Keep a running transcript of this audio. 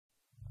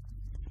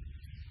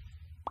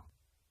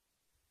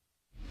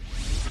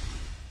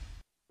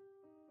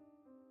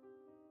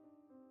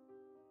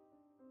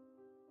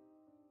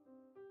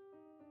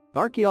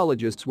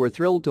Archaeologists were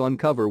thrilled to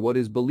uncover what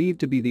is believed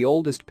to be the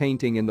oldest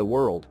painting in the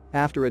world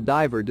after a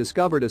diver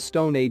discovered a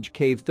Stone Age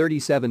cave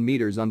 37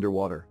 meters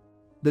underwater.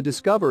 The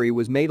discovery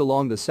was made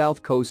along the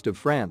south coast of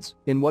France,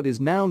 in what is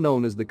now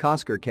known as the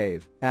Cosquer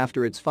Cave,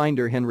 after its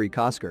finder Henry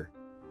Cosquer.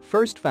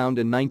 First found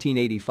in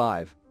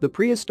 1985, the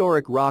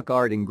prehistoric rock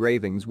art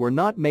engravings were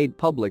not made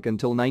public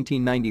until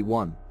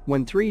 1991,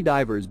 when 3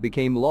 divers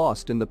became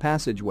lost in the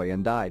passageway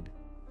and died.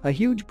 A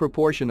huge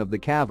proportion of the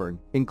cavern,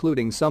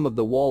 including some of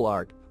the wall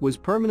art, was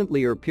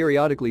permanently or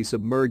periodically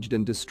submerged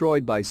and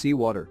destroyed by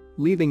seawater,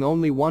 leaving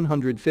only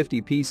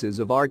 150 pieces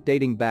of art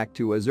dating back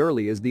to as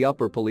early as the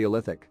Upper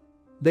Paleolithic.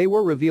 They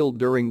were revealed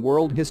during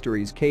World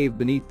History's Cave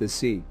Beneath the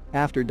Sea,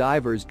 after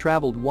divers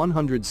traveled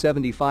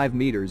 175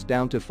 meters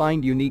down to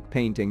find unique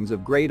paintings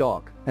of great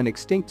auk, an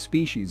extinct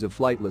species of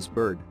flightless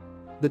bird.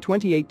 The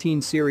 2018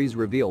 series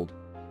revealed.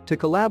 To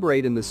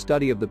collaborate in the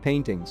study of the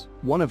paintings,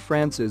 one of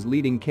France's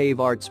leading cave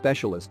art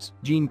specialists,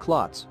 Jean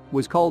Klotz,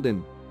 was called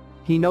in.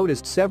 He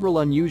noticed several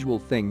unusual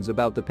things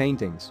about the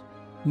paintings.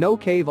 No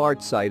cave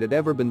art site had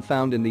ever been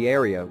found in the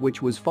area,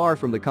 which was far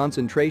from the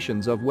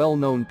concentrations of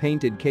well-known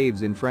painted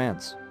caves in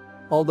France.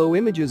 Although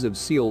images of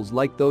seals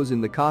like those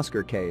in the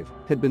Cosquer Cave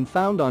had been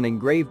found on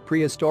engraved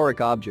prehistoric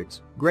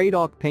objects, great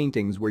auk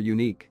paintings were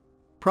unique.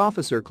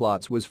 Professor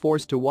Klotz was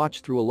forced to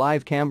watch through a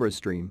live camera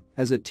stream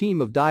as a team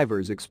of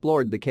divers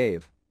explored the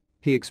cave.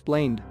 He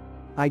explained,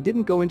 "I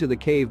didn't go into the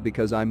cave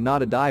because I'm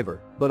not a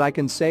diver, but I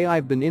can say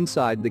I've been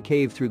inside the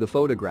cave through the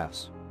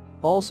photographs.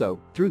 Also,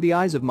 through the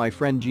eyes of my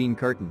friend Jean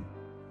Curtin.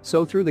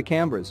 So through the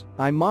cameras,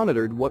 I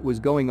monitored what was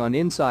going on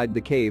inside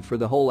the cave for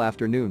the whole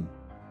afternoon."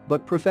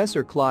 But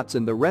Professor Klotz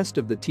and the rest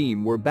of the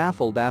team were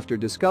baffled after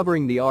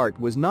discovering the art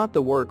was not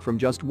the work from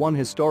just one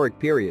historic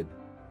period.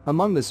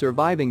 Among the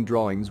surviving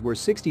drawings were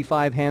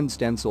 65 hand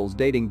stencils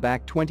dating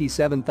back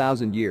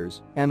 27,000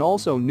 years and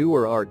also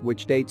newer art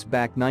which dates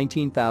back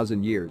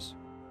 19,000 years.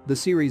 The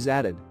series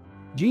added.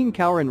 Jean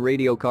Caurin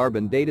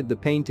radiocarbon dated the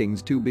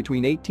paintings to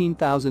between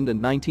 18,000 and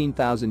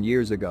 19,000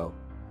 years ago.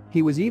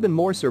 He was even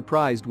more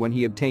surprised when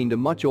he obtained a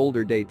much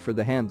older date for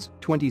the hands,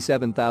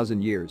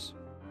 27,000 years.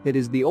 It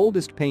is the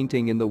oldest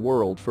painting in the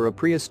world for a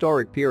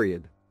prehistoric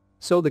period.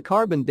 So the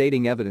carbon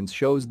dating evidence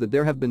shows that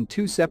there have been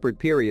 2 separate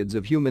periods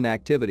of human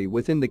activity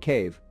within the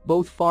cave,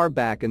 both far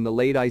back in the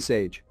late Ice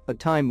Age, a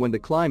time when the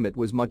climate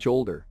was much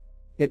older.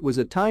 It was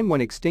a time when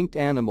extinct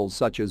animals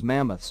such as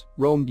mammoths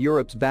roamed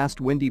Europe's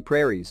vast windy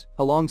prairies,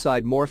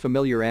 alongside more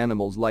familiar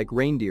animals like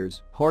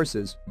reindeers,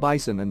 horses,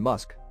 bison and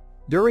musk.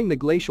 During the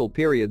glacial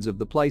periods of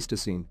the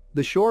Pleistocene,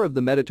 the shore of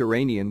the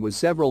Mediterranean was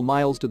several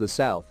miles to the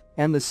south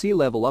and the sea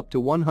level up to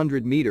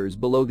 100 meters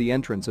below the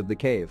entrance of the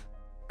cave.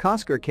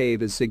 Cosquer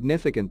Cave is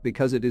significant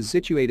because it is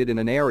situated in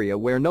an area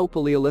where no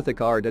Paleolithic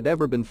art had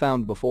ever been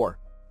found before.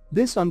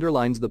 This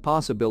underlines the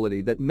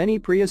possibility that many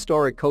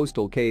prehistoric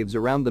coastal caves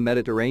around the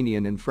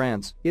Mediterranean in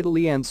France,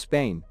 Italy and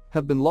Spain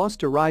have been lost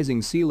to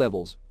rising sea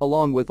levels,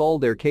 along with all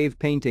their cave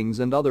paintings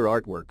and other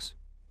artworks.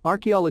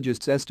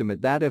 Archaeologists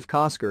estimate that if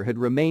Cosquer had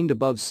remained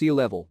above sea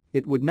level,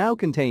 it would now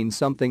contain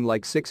something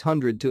like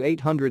 600 to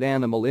 800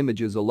 animal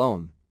images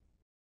alone.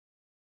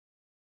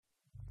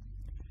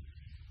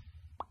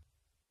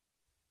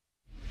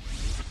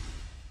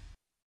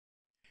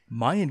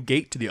 Mayan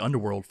gate to the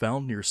underworld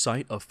found near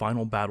site of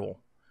final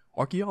battle.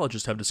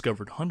 Archaeologists have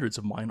discovered hundreds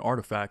of Mayan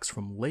artifacts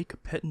from Lake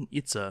Petén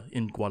Itzá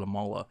in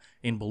Guatemala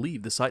and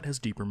believe the site has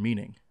deeper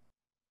meaning.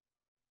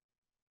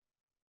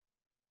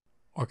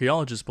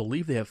 Archaeologists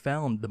believe they have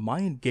found the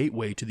Mayan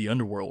gateway to the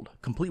underworld,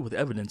 complete with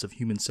evidence of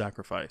human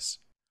sacrifice.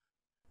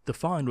 The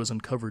find was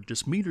uncovered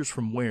just meters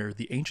from where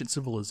the ancient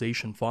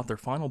civilization fought their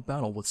final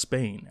battle with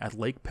Spain at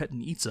Lake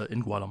Petén Itzá in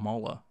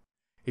Guatemala.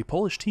 A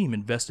Polish team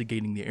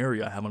investigating the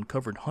area have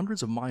uncovered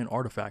hundreds of Mayan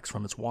artifacts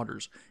from its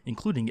waters,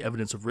 including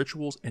evidence of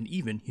rituals and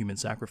even human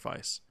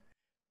sacrifice.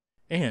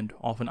 And,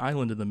 off an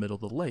island in the middle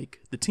of the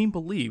lake, the team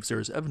believes there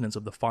is evidence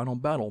of the final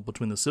battle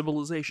between the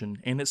civilization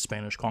and its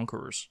Spanish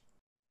conquerors.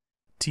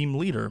 Team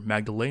leader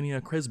Magdalena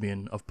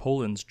Kresbian of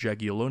Poland's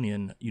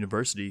Jagiellonian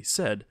University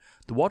said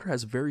the water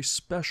has very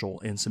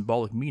special and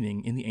symbolic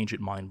meaning in the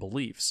ancient Mayan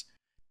beliefs.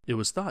 It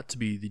was thought to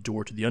be the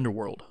door to the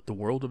underworld, the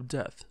world of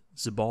death,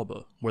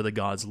 Xibalba, where the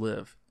gods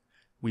live.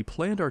 We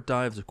planned our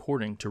dives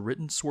according to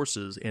written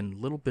sources and a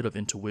little bit of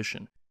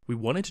intuition. We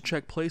wanted to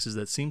check places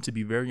that seemed to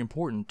be very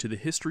important to the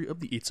history of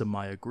the Itzá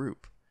Maya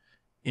group.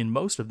 In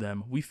most of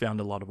them, we found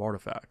a lot of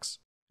artifacts.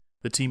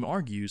 The team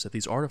argues that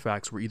these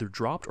artifacts were either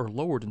dropped or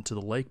lowered into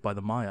the lake by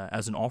the Maya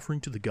as an offering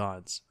to the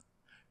gods.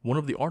 One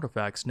of the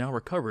artifacts now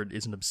recovered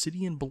is an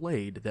obsidian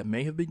blade that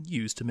may have been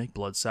used to make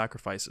blood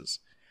sacrifices.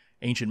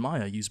 Ancient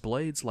Maya used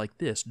blades like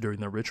this during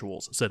their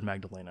rituals, said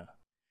Magdalena.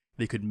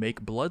 They could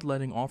make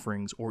bloodletting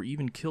offerings or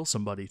even kill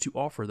somebody to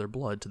offer their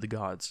blood to the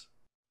gods.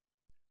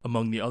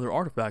 Among the other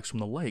artifacts from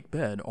the lake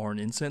bed are an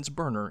incense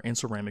burner and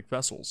ceramic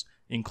vessels,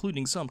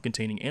 including some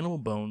containing animal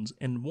bones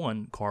and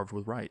one carved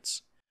with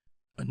rites.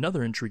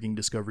 Another intriguing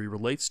discovery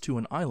relates to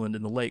an island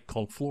in the lake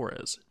called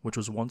Flores, which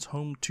was once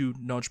home to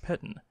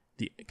Nojpeten,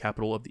 the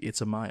capital of the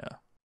Itzá Maya.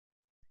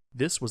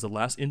 This was the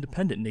last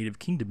independent native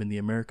kingdom in the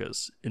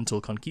Americas,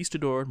 until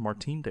Conquistador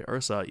Martín de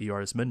Arza y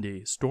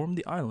Arizmendi stormed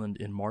the island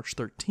in March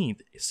 13,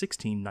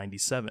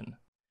 1697.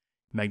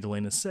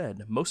 Magdalena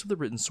said most of the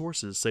written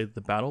sources say that the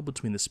battle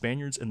between the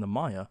Spaniards and the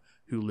Maya,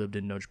 who lived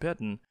in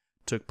Nojpetan,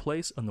 took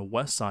place on the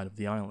west side of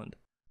the island.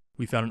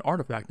 We found an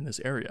artifact in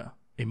this area,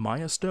 a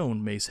Maya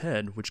stone mace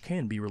head which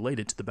can be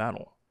related to the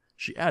battle.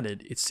 She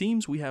added, "It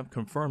seems we have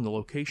confirmed the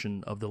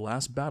location of the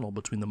last battle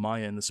between the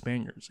Maya and the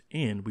Spaniards,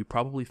 and we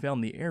probably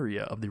found the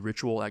area of the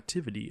ritual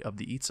activity of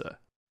the Itza.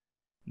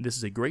 This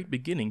is a great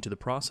beginning to the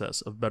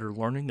process of better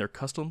learning their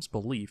customs,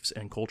 beliefs,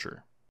 and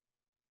culture."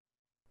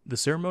 The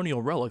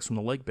ceremonial relics from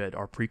the lake bed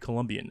are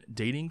pre-Columbian,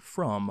 dating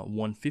from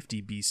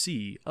 150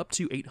 BC up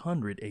to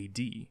 800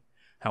 AD.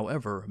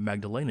 However,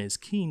 Magdalena is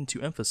keen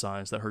to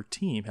emphasize that her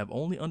team have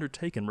only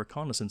undertaken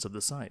reconnaissance of the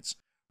sites,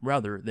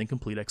 rather than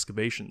complete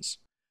excavations.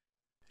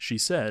 She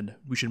said,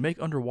 "We should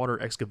make underwater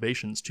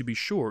excavations to be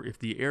sure if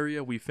the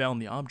area we found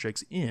the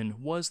objects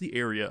in was the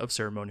area of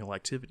ceremonial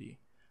activity.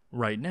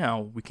 Right now,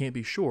 we can't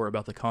be sure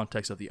about the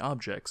context of the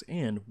objects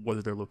and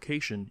whether their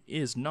location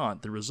is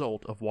not the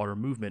result of water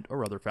movement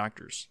or other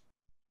factors.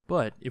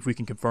 But if we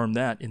can confirm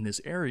that in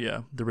this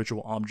area the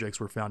ritual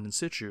objects were found in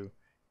situ,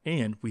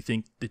 and we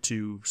think the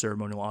two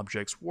ceremonial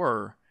objects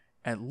were,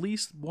 at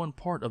least one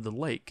part of the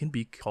lake can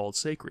be called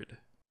sacred."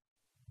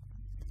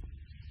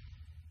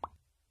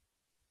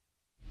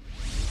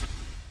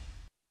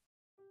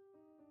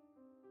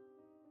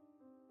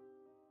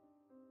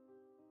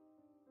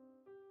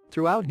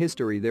 Throughout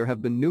history there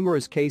have been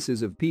numerous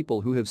cases of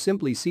people who have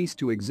simply ceased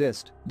to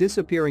exist,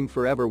 disappearing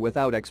forever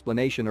without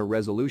explanation or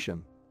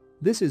resolution.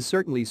 This is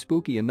certainly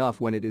spooky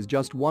enough when it is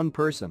just one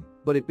person,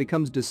 but it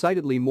becomes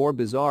decidedly more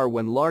bizarre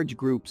when large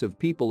groups of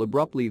people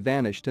abruptly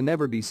vanish to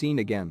never be seen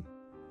again.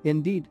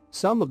 Indeed,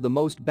 some of the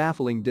most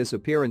baffling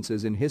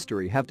disappearances in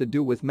history have to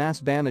do with mass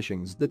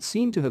vanishings that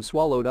seem to have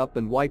swallowed up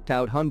and wiped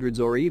out hundreds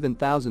or even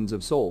thousands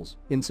of souls,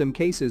 in some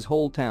cases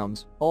whole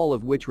towns, all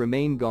of which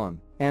remain gone,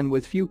 and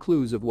with few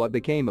clues of what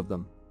became of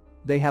them.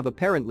 They have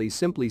apparently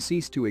simply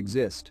ceased to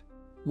exist.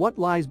 What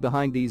lies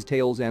behind these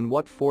tales and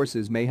what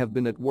forces may have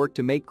been at work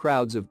to make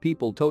crowds of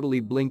people totally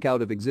blink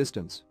out of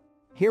existence?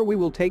 Here we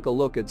will take a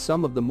look at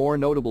some of the more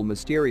notable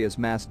mysterious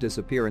mass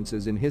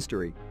disappearances in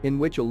history, in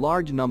which a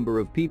large number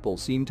of people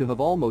seem to have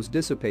almost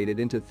dissipated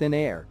into thin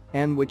air,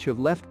 and which have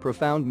left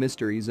profound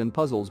mysteries and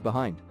puzzles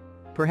behind.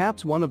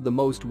 Perhaps one of the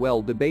most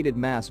well-debated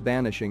mass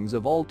vanishings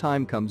of all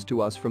time comes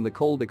to us from the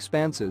cold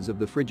expanses of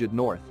the frigid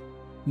north.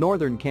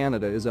 Northern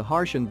Canada is a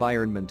harsh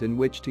environment in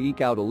which to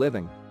eke out a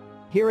living.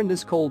 Here in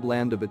this cold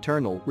land of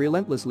eternal,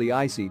 relentlessly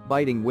icy,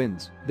 biting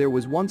winds, there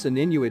was once an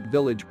Inuit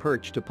village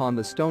perched upon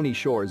the stony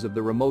shores of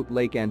the remote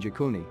Lake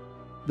Anjikuni.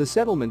 The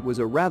settlement was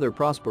a rather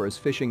prosperous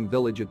fishing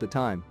village at the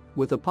time,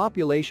 with a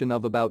population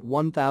of about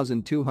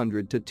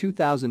 1,200 to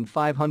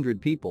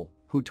 2,500 people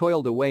who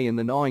toiled away in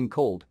the gnawing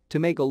cold to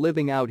make a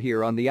living out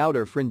here on the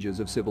outer fringes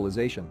of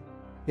civilization.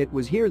 It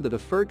was here that a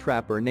fur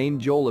trapper named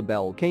Joe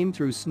LaBelle came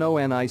through snow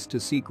and ice to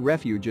seek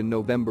refuge in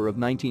November of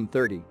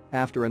 1930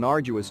 after an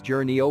arduous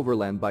journey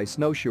overland by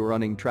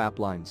snowshoe-running trap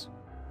lines.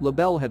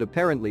 LaBelle had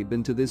apparently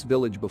been to this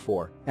village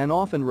before and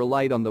often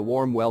relied on the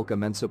warm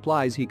welcome and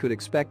supplies he could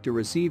expect to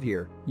receive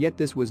here, yet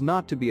this was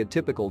not to be a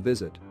typical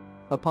visit.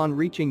 Upon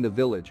reaching the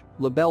village,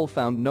 LaBelle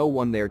found no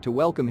one there to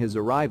welcome his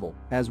arrival,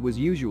 as was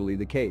usually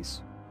the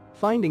case.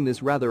 Finding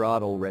this rather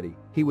odd already,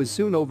 he was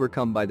soon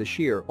overcome by the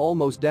sheer,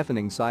 almost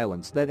deafening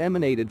silence that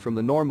emanated from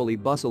the normally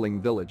bustling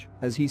village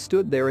as he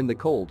stood there in the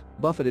cold,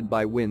 buffeted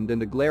by wind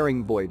and a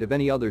glaring void of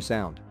any other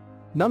sound.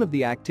 None of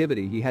the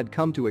activity he had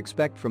come to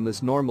expect from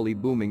this normally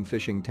booming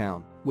fishing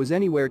town was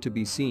anywhere to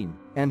be seen,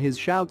 and his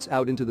shouts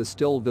out into the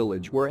still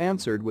village were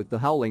answered with the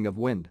howling of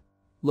wind.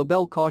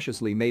 LaBelle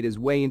cautiously made his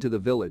way into the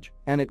village,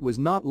 and it was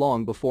not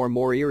long before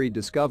more eerie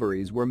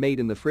discoveries were made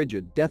in the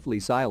frigid,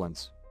 deathly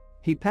silence.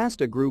 He passed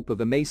a group of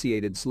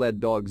emaciated sled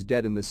dogs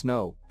dead in the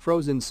snow,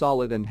 frozen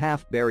solid and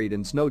half buried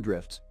in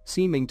snowdrifts,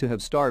 seeming to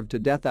have starved to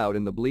death out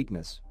in the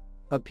bleakness.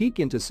 A peek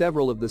into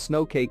several of the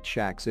snow-caked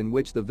shacks in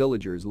which the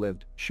villagers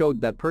lived showed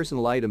that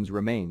personal items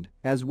remained,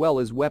 as well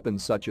as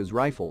weapons such as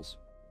rifles.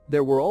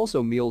 There were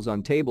also meals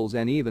on tables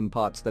and even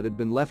pots that had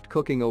been left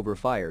cooking over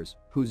fires,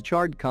 whose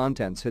charred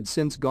contents had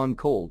since gone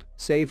cold,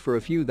 save for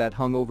a few that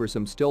hung over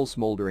some still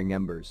smoldering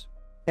embers.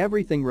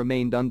 Everything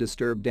remained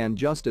undisturbed and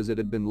just as it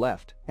had been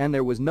left, and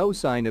there was no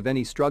sign of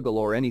any struggle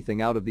or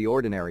anything out of the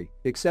ordinary,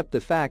 except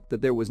the fact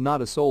that there was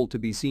not a soul to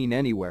be seen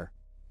anywhere.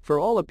 For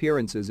all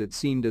appearances it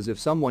seemed as if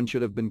someone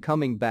should have been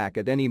coming back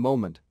at any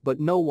moment, but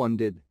no one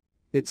did.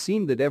 It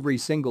seemed that every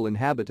single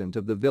inhabitant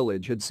of the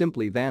village had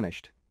simply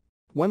vanished.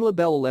 When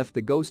LaBelle left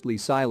the ghostly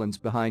silence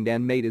behind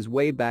and made his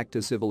way back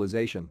to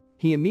civilization,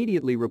 he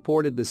immediately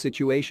reported the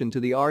situation to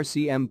the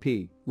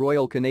RCMP,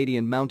 Royal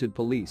Canadian Mounted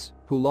Police,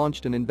 who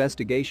launched an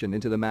investigation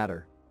into the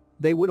matter.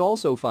 They would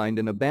also find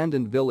an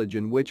abandoned village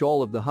in which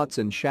all of the huts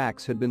and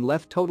shacks had been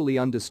left totally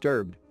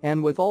undisturbed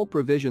and with all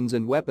provisions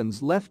and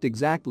weapons left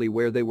exactly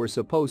where they were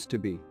supposed to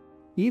be.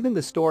 Even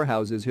the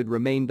storehouses had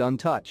remained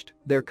untouched,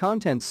 their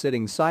contents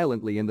sitting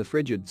silently in the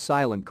frigid,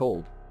 silent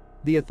cold.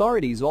 The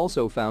authorities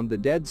also found the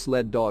dead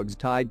sled dogs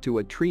tied to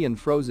a tree and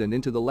frozen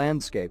into the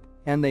landscape,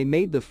 and they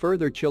made the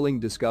further chilling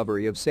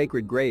discovery of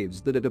sacred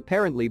graves that had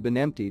apparently been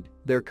emptied,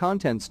 their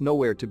contents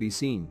nowhere to be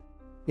seen.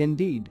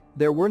 Indeed,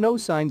 there were no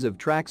signs of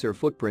tracks or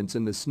footprints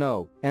in the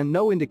snow, and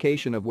no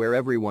indication of where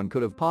everyone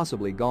could have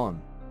possibly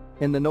gone.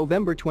 In the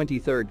November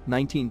 23,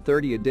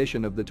 1930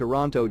 edition of the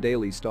Toronto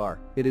Daily Star,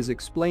 it is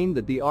explained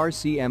that the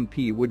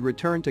RCMP would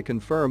return to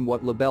confirm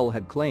what Labelle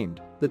had claimed,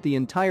 that the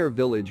entire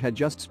village had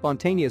just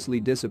spontaneously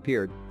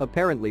disappeared,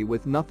 apparently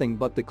with nothing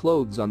but the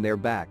clothes on their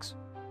backs.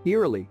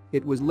 Eerily,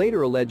 it was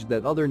later alleged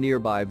that other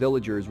nearby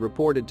villagers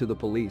reported to the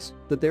police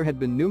that there had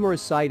been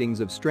numerous sightings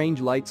of strange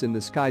lights in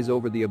the skies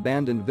over the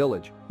abandoned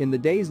village in the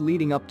days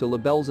leading up to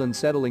Labelle's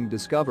unsettling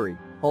discovery,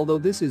 although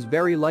this is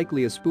very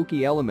likely a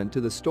spooky element to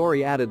the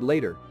story added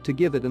later to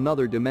give it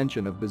another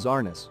dimension of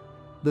bizarreness.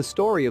 The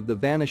story of the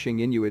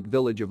vanishing Inuit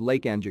village of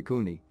Lake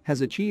Anjikuni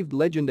has achieved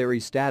legendary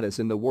status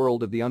in the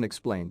world of the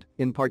unexplained,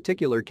 in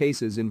particular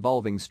cases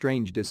involving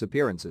strange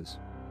disappearances.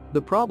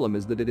 The problem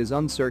is that it is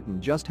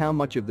uncertain just how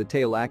much of the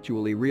tale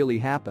actually really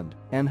happened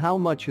and how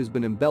much has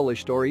been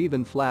embellished or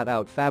even flat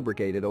out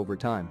fabricated over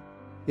time.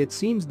 It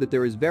seems that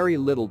there is very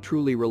little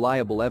truly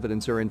reliable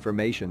evidence or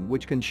information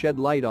which can shed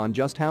light on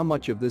just how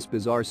much of this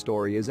bizarre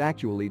story is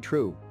actually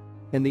true.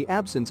 In the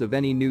absence of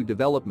any new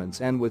developments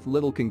and with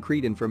little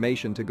concrete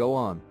information to go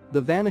on,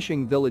 the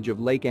vanishing village of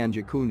Lake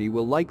Anjikuni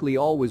will likely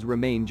always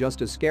remain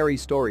just a scary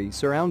story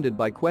surrounded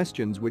by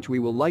questions which we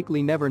will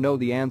likely never know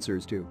the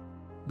answers to.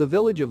 The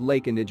village of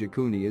Lake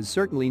Anjikuni is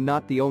certainly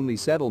not the only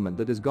settlement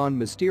that has gone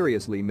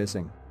mysteriously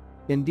missing.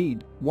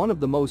 Indeed, one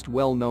of the most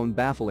well-known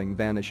baffling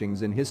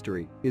vanishings in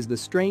history is the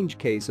strange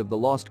case of the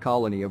lost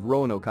colony of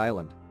Roanoke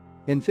Island.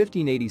 In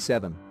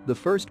 1587, the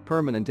first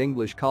permanent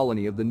English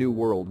colony of the New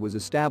World was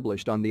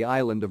established on the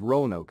island of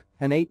Roanoke,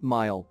 an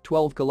 8-mile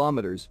 (12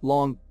 kilometers)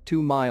 long,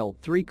 2-mile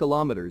 (3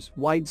 kilometers)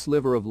 wide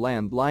sliver of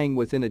land lying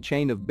within a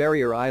chain of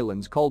barrier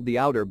islands called the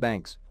Outer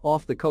Banks,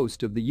 off the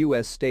coast of the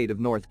U.S. state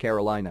of North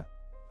Carolina.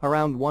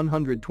 Around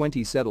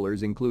 120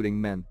 settlers including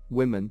men,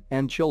 women,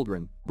 and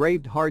children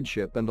braved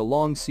hardship and a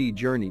long sea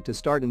journey to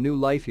start a new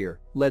life here,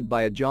 led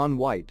by a John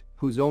White,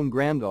 whose own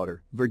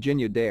granddaughter,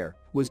 Virginia Dare,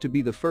 was to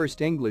be the first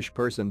English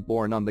person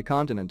born on the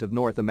continent of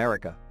North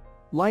America.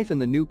 Life in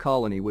the new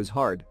colony was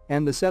hard,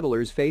 and the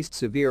settlers faced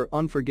severe,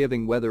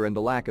 unforgiving weather and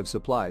a lack of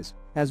supplies,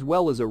 as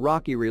well as a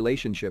rocky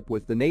relationship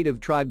with the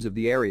native tribes of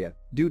the area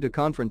due to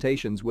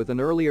confrontations with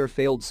an earlier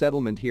failed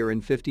settlement here in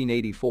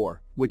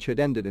 1584, which had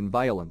ended in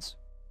violence.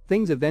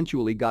 Things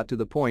eventually got to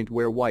the point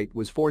where White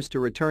was forced to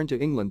return to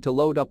England to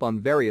load up on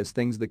various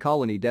things the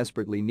colony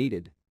desperately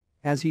needed.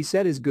 As he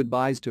said his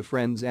goodbyes to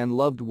friends and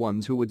loved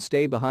ones who would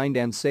stay behind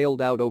and sailed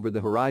out over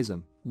the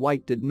horizon,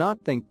 White did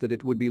not think that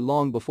it would be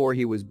long before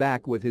he was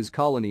back with his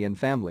colony and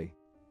family.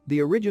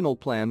 The original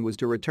plan was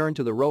to return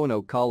to the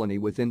Roanoke colony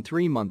within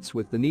 3 months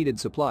with the needed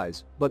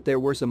supplies, but there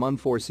were some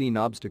unforeseen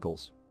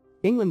obstacles.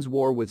 England's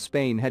war with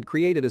Spain had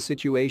created a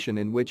situation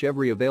in which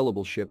every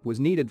available ship was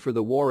needed for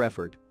the war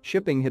effort,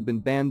 shipping had been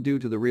banned due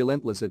to the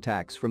relentless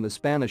attacks from the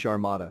Spanish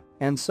Armada,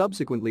 and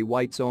subsequently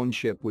White's own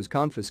ship was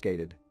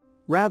confiscated.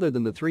 Rather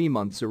than the 3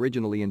 months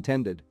originally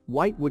intended,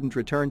 White wouldn't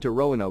return to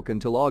Roanoke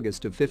until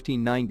August of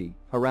 1590,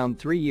 around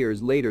 3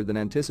 years later than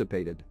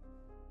anticipated.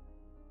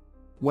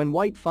 When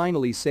White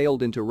finally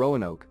sailed into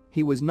Roanoke,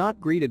 he was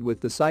not greeted with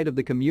the sight of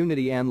the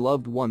community and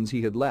loved ones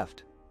he had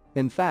left.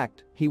 In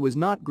fact, he was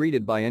not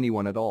greeted by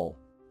anyone at all.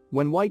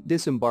 When White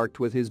disembarked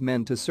with his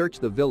men to search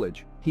the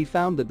village, he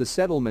found that the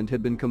settlement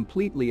had been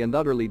completely and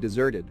utterly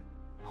deserted.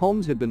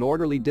 Homes had been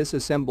orderly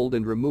disassembled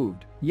and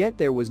removed, yet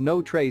there was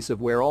no trace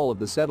of where all of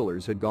the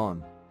settlers had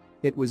gone.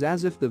 It was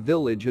as if the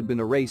village had been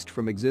erased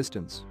from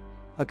existence.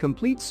 A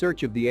complete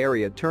search of the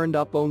area turned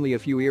up only a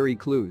few eerie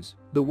clues: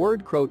 the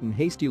word Croton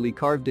hastily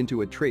carved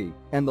into a tree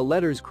and the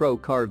letters Crow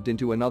carved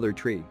into another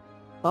tree.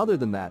 Other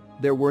than that,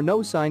 there were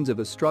no signs of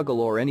a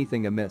struggle or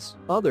anything amiss,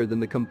 other than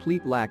the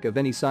complete lack of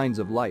any signs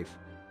of life.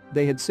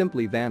 They had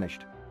simply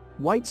vanished.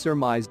 White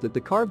surmised that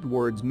the carved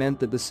words meant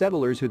that the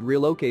settlers had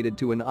relocated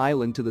to an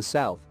island to the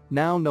south,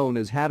 now known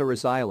as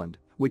Hatteras Island,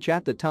 which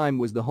at the time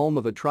was the home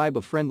of a tribe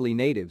of friendly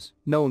natives,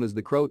 known as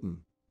the Croton.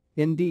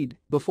 Indeed,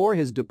 before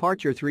his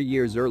departure 3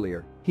 years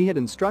earlier, he had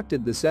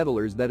instructed the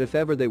settlers that if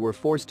ever they were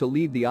forced to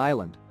leave the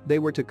island, they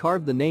were to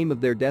carve the name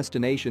of their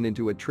destination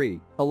into a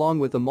tree, along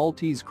with a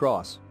Maltese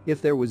cross,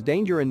 if there was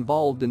danger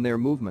involved in their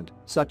movement,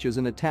 such as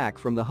an attack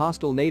from the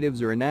hostile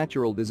natives or a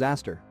natural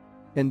disaster.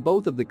 In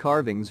both of the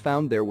carvings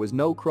found there was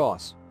no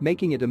cross,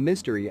 making it a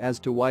mystery as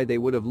to why they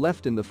would have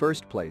left in the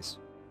first place.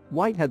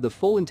 White had the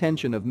full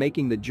intention of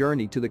making the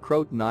journey to the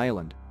Croton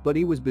Island, but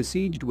he was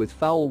besieged with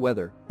foul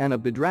weather and a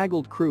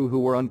bedraggled crew who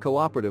were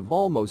uncooperative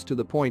almost to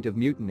the point of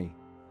mutiny.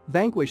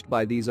 Vanquished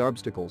by these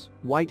obstacles,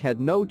 White had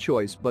no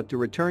choice but to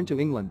return to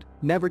England,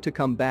 never to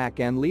come back,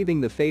 and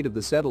leaving the fate of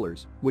the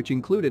settlers, which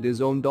included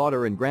his own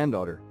daughter and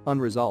granddaughter,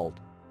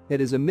 unresolved.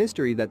 It is a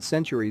mystery that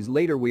centuries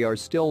later we are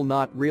still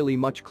not really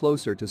much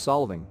closer to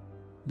solving.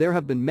 There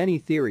have been many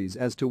theories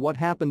as to what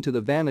happened to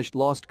the vanished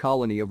lost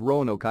colony of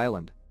Roanoke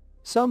Island.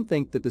 Some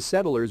think that the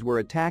settlers were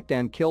attacked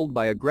and killed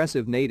by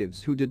aggressive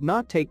natives who did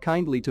not take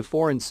kindly to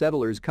foreign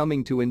settlers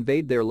coming to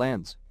invade their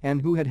lands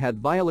and who had had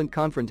violent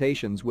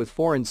confrontations with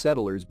foreign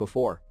settlers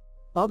before.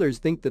 Others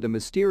think that a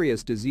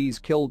mysterious disease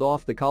killed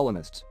off the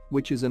colonists,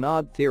 which is an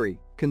odd theory,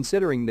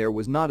 considering there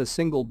was not a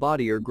single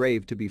body or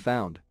grave to be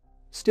found.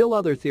 Still,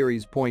 other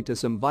theories point to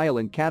some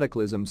violent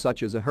cataclysm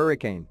such as a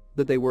hurricane,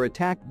 that they were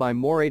attacked by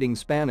more-raiding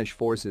Spanish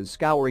forces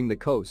scouring the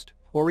coast,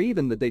 or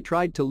even that they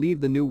tried to leave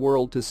the New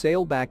World to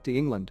sail back to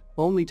England,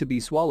 only to be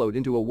swallowed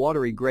into a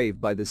watery grave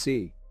by the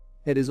sea.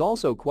 It is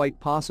also quite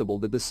possible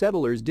that the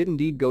settlers did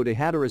indeed go to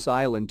Hatteras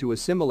Island to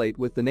assimilate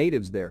with the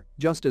natives there,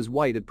 just as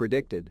White had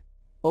predicted.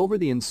 Over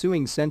the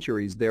ensuing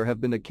centuries there have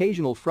been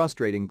occasional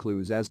frustrating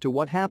clues as to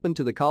what happened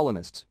to the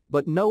colonists,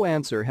 but no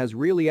answer has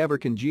really ever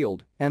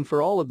congealed, and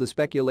for all of the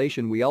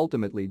speculation we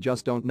ultimately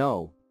just don't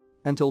know.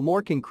 Until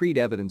more concrete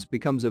evidence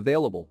becomes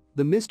available,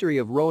 the mystery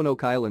of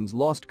Roanoke Island's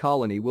lost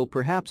colony will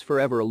perhaps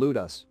forever elude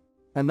us.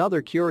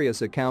 Another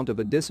curious account of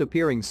a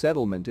disappearing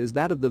settlement is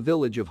that of the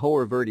village of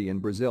João Verde in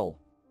Brazil.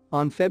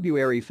 On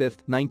February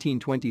 5,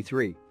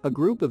 1923, a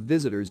group of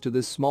visitors to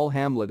this small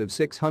hamlet of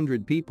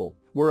 600 people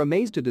were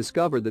amazed to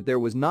discover that there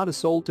was not a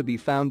soul to be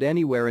found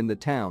anywhere in the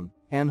town,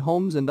 and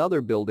homes and other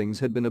buildings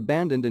had been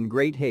abandoned in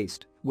great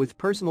haste, with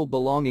personal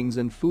belongings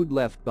and food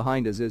left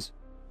behind as is.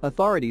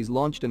 Authorities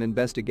launched an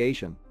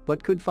investigation,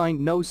 but could find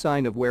no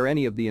sign of where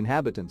any of the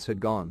inhabitants had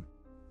gone.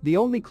 The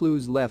only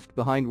clues left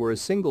behind were a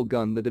single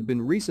gun that had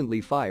been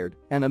recently fired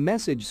and a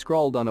message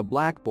scrawled on a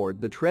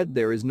blackboard that read,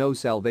 "There is no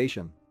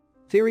salvation."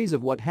 Theories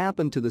of what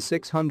happened to the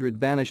 600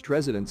 vanished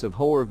residents of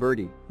João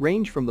Verde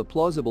range from the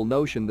plausible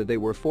notion that they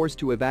were forced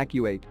to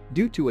evacuate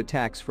due to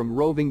attacks from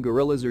roving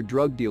guerrillas or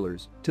drug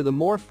dealers to the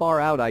more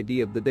far-out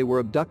idea that they were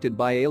abducted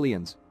by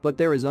aliens, but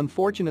there is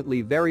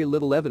unfortunately very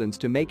little evidence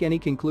to make any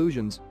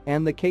conclusions,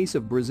 and the case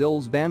of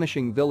Brazil's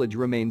vanishing village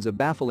remains a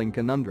baffling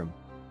conundrum.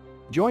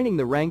 Joining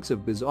the ranks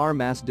of bizarre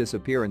mass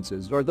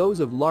disappearances are those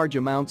of large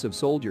amounts of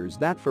soldiers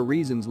that, for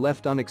reasons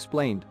left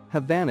unexplained,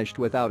 have vanished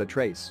without a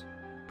trace.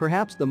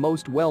 Perhaps the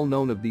most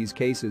well-known of these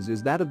cases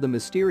is that of the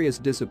mysterious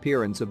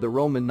disappearance of the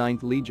Roman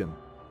 9th Legion.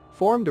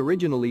 Formed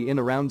originally in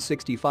around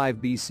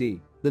 65 BC,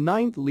 the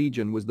 9th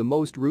Legion was the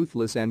most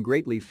ruthless and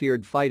greatly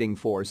feared fighting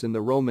force in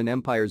the Roman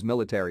Empire's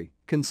military,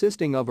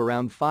 consisting of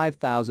around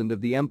 5,000 of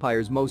the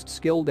empire's most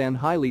skilled and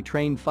highly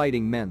trained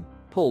fighting men,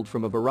 pulled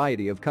from a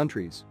variety of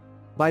countries.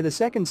 By the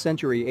 2nd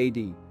century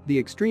AD, the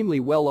extremely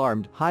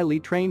well-armed, highly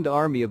trained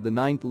army of the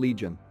 9th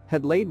Legion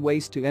had laid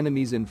waste to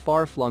enemies in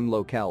far-flung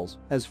locales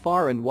as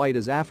far and wide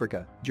as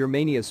Africa,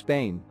 Germania,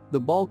 Spain, the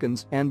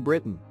Balkans, and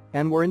Britain,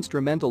 and were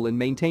instrumental in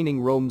maintaining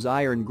Rome's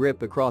iron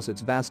grip across its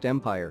vast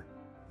empire.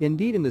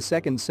 Indeed, in the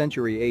 2nd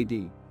century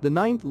AD, the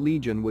 9th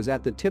Legion was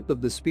at the tip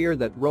of the spear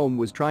that Rome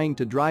was trying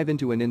to drive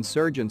into an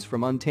insurgence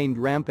from untamed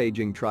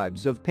rampaging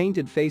tribes of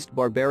painted-faced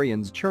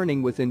barbarians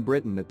churning within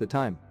Britain at the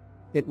time.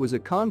 It was a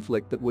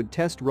conflict that would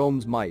test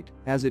Rome's might,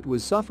 as it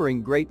was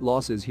suffering great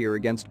losses here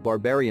against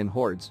barbarian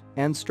hordes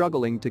and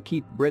struggling to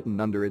keep Britain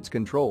under its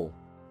control.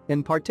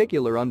 In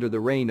particular, under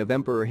the reign of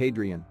Emperor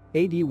Hadrian,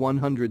 AD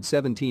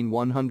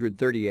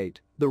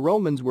 117-138, the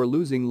Romans were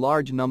losing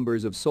large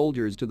numbers of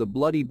soldiers to the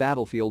bloody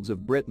battlefields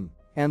of Britain,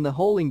 and the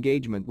whole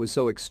engagement was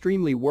so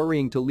extremely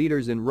worrying to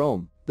leaders in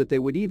Rome that they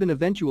would even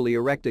eventually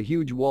erect a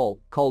huge wall,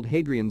 called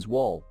Hadrian's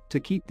Wall,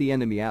 to keep the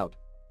enemy out.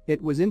 It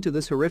was into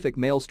this horrific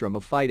maelstrom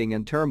of fighting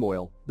and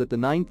turmoil that the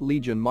 9th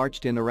Legion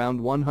marched in around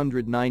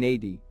 109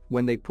 AD,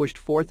 when they pushed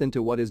forth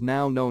into what is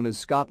now known as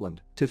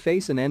Scotland to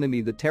face an enemy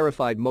that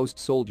terrified most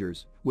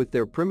soldiers, with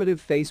their primitive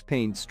face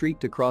paint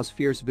streaked across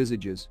fierce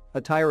visages,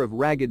 attire of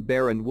ragged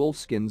bear and wolf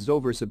skins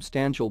over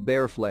substantial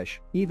bear flesh,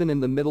 even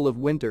in the middle of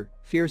winter,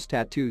 fierce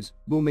tattoos,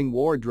 booming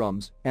war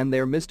drums, and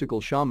their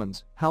mystical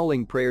shamans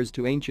howling prayers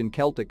to ancient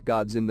Celtic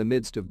gods in the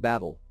midst of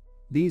battle.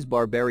 These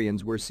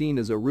barbarians were seen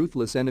as a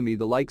ruthless enemy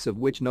the likes of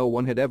which no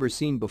one had ever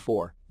seen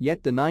before,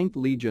 yet the 9th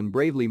Legion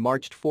bravely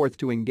marched forth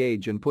to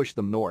engage and push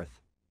them north.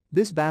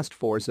 This vast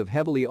force of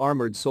heavily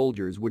armored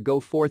soldiers would go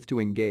forth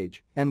to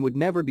engage and would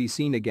never be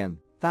seen again,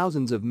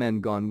 thousands of men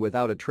gone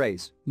without a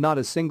trace, not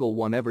a single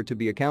one ever to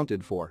be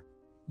accounted for.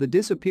 The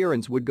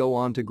disappearance would go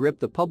on to grip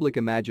the public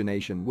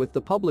imagination with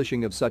the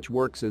publishing of such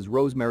works as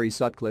Rosemary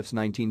Sutcliffe's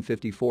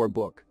 1954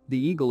 book, The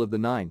Eagle of the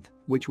Ninth,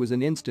 which was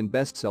an instant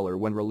bestseller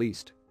when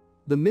released.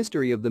 The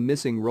mystery of the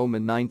missing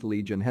Roman 9th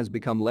Legion has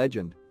become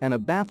legend and a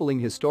baffling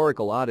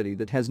historical oddity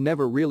that has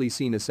never really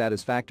seen a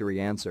satisfactory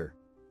answer.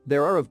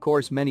 There are of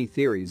course many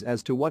theories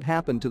as to what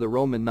happened to the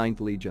Roman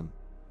 9th Legion.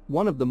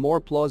 One of the more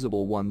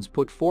plausible ones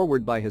put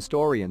forward by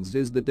historians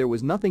is that there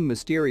was nothing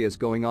mysterious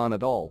going on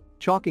at all,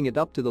 chalking it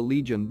up to the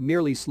Legion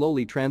merely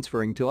slowly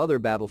transferring to other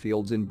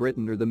battlefields in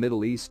Britain or the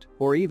Middle East,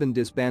 or even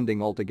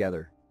disbanding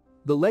altogether.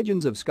 The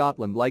legends of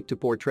Scotland like to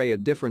portray a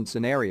different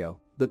scenario,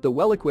 that the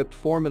well-equipped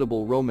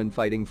formidable Roman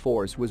fighting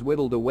force was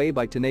whittled away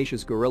by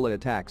tenacious guerrilla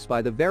attacks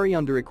by the very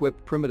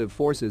under-equipped primitive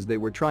forces they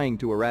were trying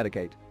to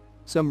eradicate.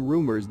 Some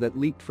rumors that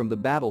leaked from the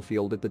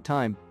battlefield at the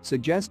time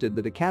suggested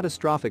that a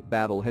catastrophic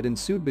battle had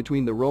ensued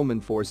between the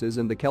Roman forces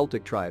and the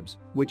Celtic tribes,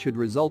 which had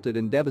resulted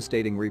in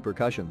devastating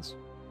repercussions.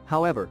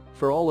 However,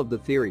 for all of the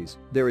theories,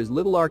 there is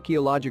little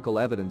archaeological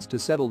evidence to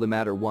settle the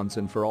matter once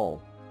and for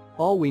all.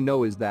 All we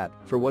know is that,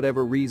 for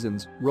whatever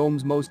reasons,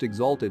 Rome's most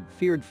exalted,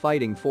 feared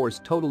fighting force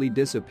totally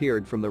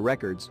disappeared from the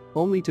records,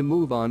 only to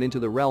move on into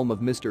the realm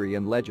of mystery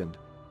and legend.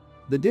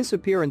 The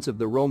disappearance of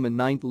the Roman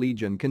Ninth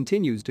Legion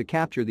continues to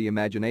capture the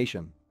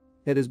imagination.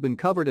 It has been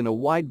covered in a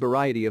wide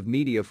variety of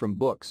media, from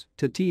books,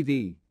 to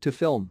TV, to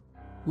film.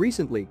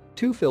 Recently,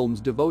 2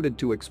 films devoted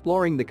to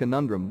exploring the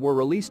conundrum were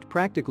released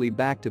practically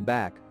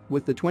back-to-back,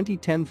 with the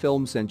 2010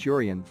 film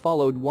Centurion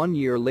followed 1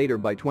 year later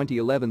by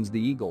 2011's The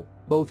Eagle,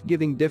 both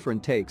giving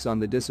different takes on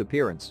the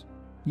disappearance.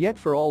 Yet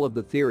for all of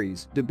the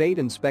theories, debate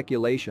and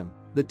speculation,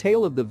 the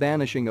tale of the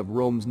vanishing of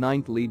Rome's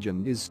Ninth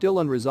Legion is still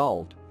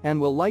unresolved and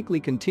will likely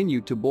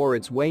continue to bore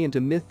its way into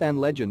myth and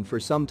legend for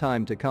some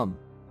time to come.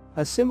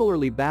 A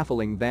similarly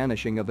baffling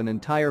vanishing of an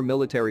entire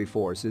military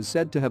force is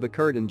said to have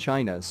occurred in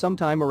China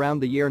sometime around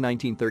the year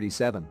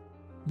 1937.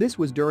 This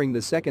was during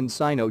the Second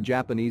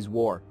Sino-Japanese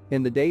War.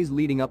 In the days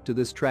leading up to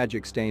this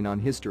tragic stain on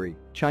history,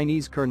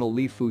 Chinese Colonel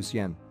Li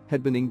Fuxian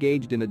had been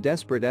engaged in a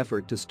desperate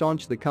effort to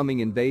staunch the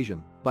coming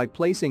invasion by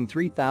placing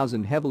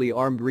 3,000 heavily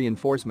armed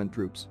reinforcement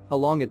troops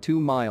along a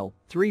 2-mile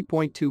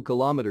 (3.2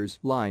 kilometers)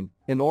 line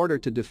in order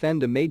to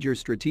defend a major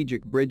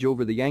strategic bridge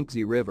over the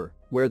Yangtze River,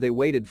 where they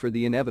waited for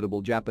the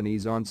inevitable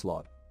Japanese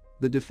onslaught.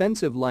 The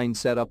defensive line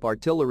set up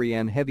artillery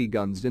and heavy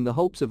guns in the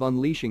hopes of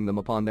unleashing them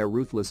upon their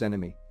ruthless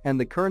enemy, and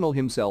the colonel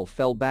himself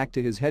fell back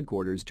to his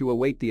headquarters to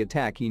await the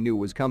attack he knew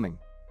was coming.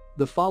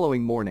 The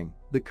following morning,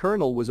 the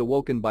colonel was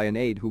awoken by an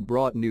aide who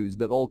brought news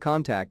that all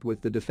contact with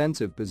the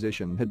defensive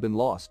position had been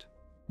lost.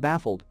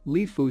 Baffled,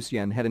 Li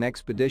Fuxian had an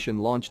expedition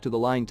launched to the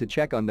line to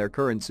check on their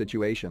current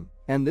situation,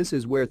 and this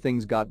is where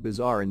things got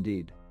bizarre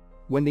indeed.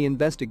 When the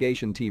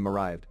investigation team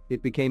arrived,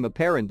 it became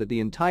apparent that the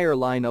entire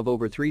line of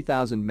over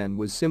 3,000 men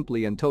was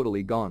simply and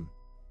totally gone.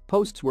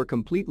 Posts were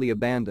completely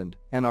abandoned,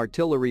 and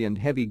artillery and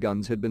heavy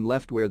guns had been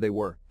left where they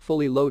were,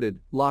 fully loaded,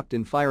 locked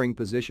in firing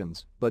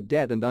positions, but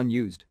dead and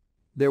unused.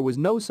 There was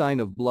no sign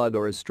of blood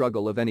or a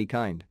struggle of any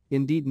kind,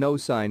 indeed no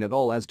sign at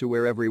all as to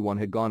where everyone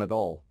had gone at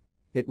all.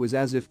 It was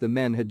as if the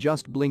men had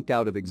just blinked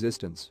out of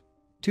existence.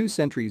 2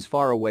 sentries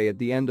far away at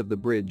the end of the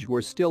bridge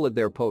were still at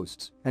their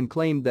posts and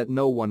claimed that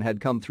no one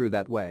had come through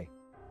that way.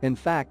 In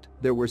fact,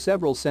 there were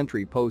several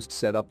sentry posts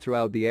set up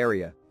throughout the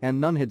area, and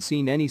none had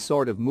seen any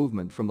sort of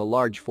movement from the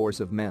large force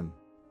of men.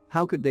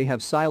 How could they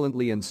have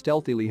silently and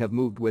stealthily have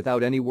moved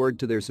without any word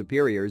to their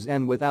superiors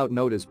and without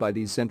notice by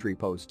these sentry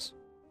posts?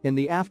 In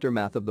the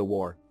aftermath of the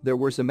war, there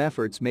were some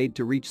efforts made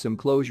to reach some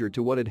closure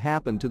to what had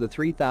happened to the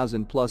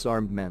 3,000-plus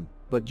armed men,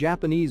 but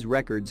Japanese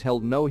records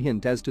held no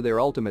hint as to their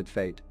ultimate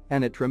fate,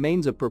 and it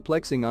remains a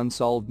perplexing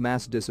unsolved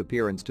mass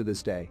disappearance to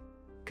this day.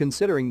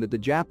 Considering that the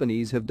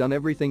Japanese have done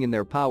everything in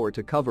their power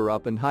to cover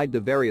up and hide the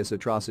various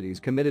atrocities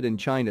committed in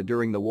China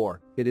during the war,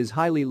 it is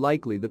highly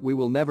likely that we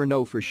will never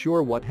know for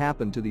sure what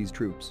happened to these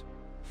troops.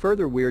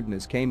 Further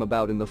weirdness came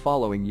about in the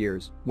following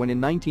years, when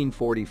in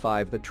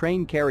 1945 a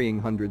train carrying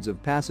hundreds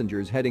of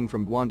passengers heading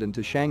from Guangdong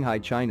to Shanghai,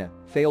 China,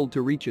 failed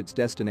to reach its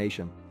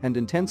destination, and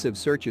intensive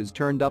searches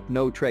turned up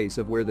no trace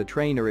of where the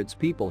train or its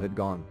people had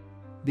gone.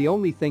 The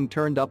only thing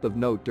turned up of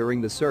note during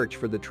the search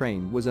for the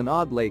train was an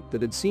odd lake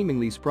that had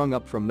seemingly sprung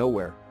up from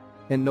nowhere.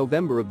 In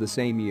November of the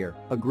same year,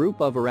 a group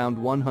of around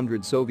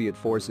 100 Soviet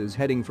forces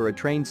heading for a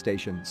train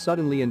station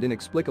suddenly and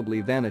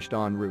inexplicably vanished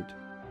en route.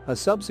 A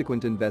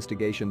subsequent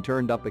investigation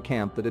turned up a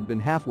camp that had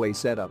been halfway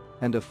set up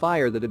and a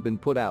fire that had been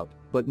put out,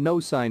 but no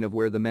sign of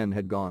where the men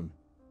had gone.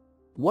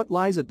 What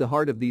lies at the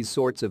heart of these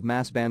sorts of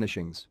mass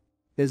vanishings?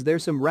 Is there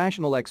some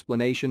rational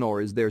explanation,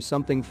 or is there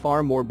something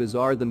far more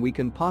bizarre than we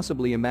can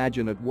possibly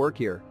imagine at work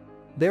here?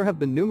 There have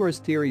been numerous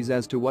theories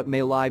as to what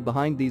may lie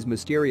behind these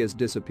mysterious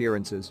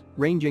disappearances,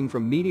 ranging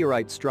from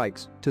meteorite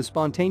strikes to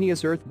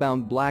spontaneous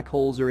earthbound black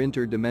holes or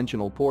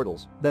interdimensional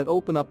portals that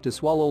open up to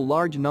swallow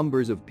large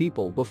numbers of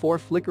people before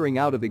flickering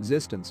out of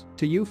existence,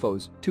 to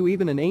UFOs, to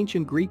even an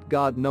ancient Greek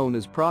god known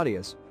as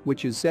Proteus,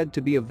 which is said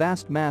to be a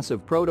vast mass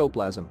of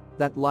protoplasm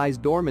that lies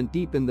dormant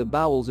deep in the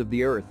bowels of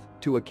the earth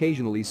to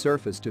occasionally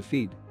surface to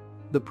feed.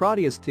 The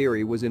Proteus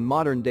theory was in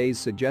modern days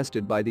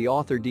suggested by the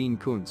author Dean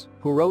Koontz,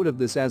 who wrote of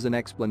this as an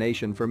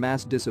explanation for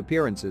mass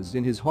disappearances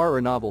in his horror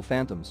novel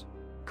Phantoms.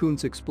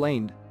 Koontz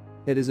explained,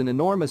 "It is an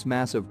enormous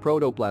mass of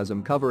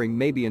protoplasm covering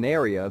maybe an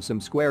area of some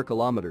square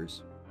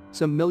kilometers.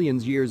 Some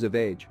millions years of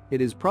age,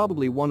 it is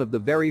probably one of the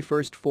very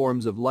first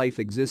forms of life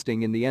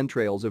existing in the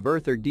entrails of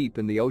Earth or deep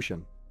in the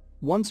ocean.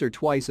 Once or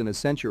twice in a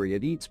century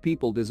it eats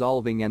people,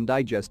 dissolving and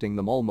digesting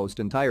them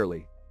almost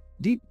entirely."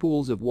 Deep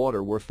pools of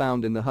water were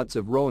found in the huts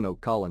of Roanoke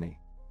Colony.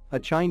 A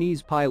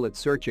Chinese pilot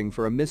searching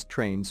for a missed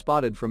train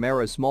spotted from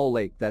air a small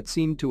lake that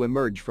seemed to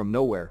emerge from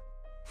nowhere.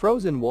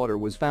 Frozen water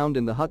was found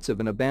in the huts of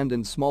an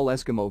abandoned small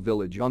Eskimo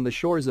village on the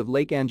shores of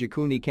Lake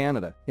Anjikuni,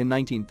 Canada, in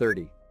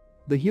 1930.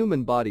 The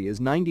human body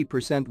is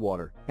 90%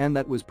 water, and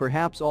that was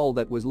perhaps all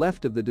that was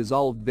left of the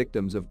dissolved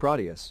victims of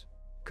Proteus.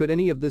 Could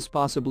any of this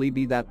possibly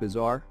be that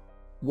bizarre?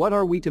 What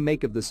are we to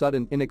make of the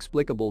sudden,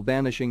 inexplicable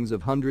vanishings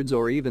of hundreds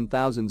or even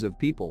thousands of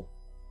people?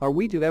 Are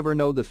we to ever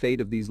know the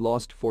fate of these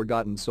lost,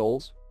 forgotten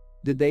souls?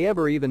 Did they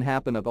ever even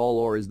happen at all,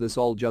 or is this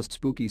all just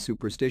spooky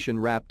superstition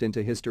wrapped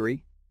into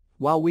history?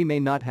 While we may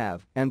not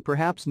have, and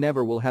perhaps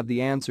never will have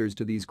the answers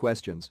to these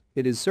questions,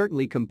 it is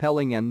certainly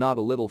compelling and not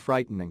a little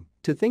frightening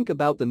to think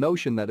about the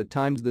notion that at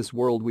times this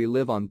world we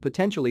live on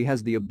potentially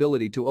has the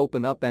ability to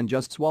open up and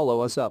just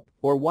swallow us up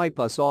or wipe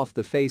us off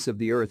the face of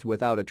the earth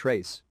without a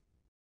trace.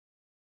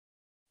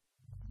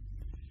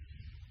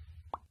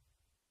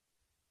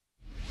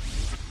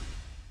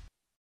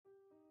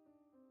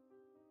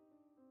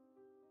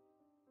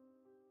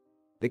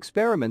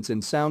 Experiments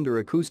in sound or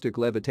acoustic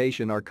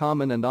levitation are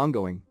common and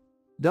ongoing.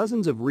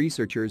 Dozens of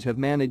researchers have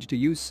managed to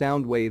use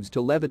sound waves to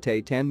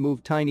levitate and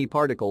move tiny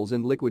particles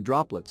and liquid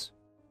droplets.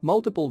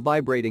 Multiple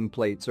vibrating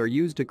plates are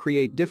used to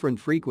create different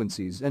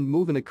frequencies and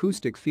move an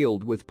acoustic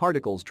field with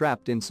particles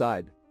trapped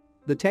inside.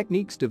 The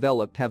techniques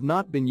developed have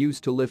not been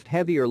used to lift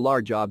heavy or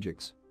large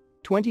objects.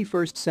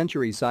 21st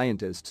century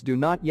scientists do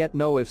not yet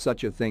know if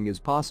such a thing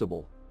is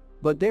possible.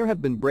 But there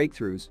have been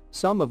breakthroughs,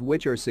 some of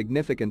which are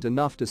significant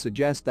enough to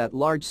suggest that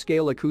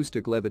large-scale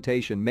acoustic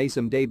levitation may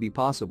someday be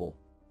possible.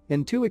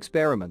 In 2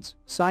 experiments,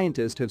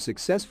 scientists have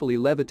successfully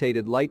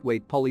levitated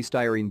lightweight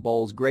polystyrene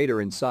balls greater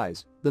in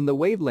size than the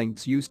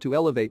wavelengths used to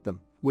elevate them,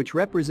 which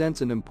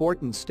represents an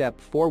important step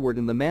forward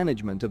in the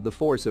management of the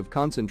force of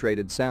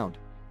concentrated sound.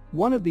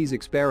 One of these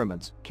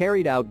experiments,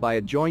 carried out by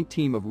a joint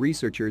team of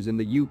researchers in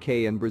the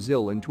UK and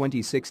Brazil in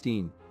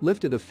 2016,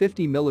 lifted a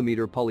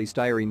 50mm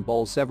polystyrene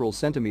ball several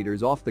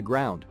centimeters off the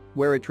ground,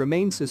 where it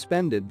remained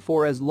suspended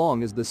for as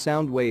long as the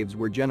sound waves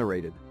were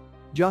generated.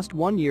 Just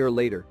 1 year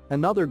later,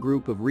 another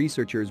group of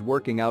researchers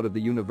working out of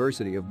the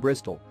University of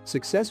Bristol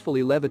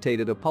successfully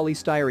levitated a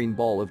polystyrene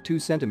ball of 2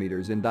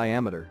 centimeters in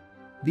diameter.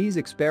 These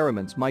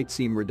experiments might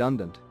seem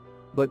redundant.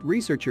 But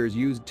researchers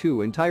used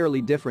 2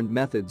 entirely different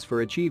methods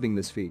for achieving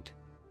this feat.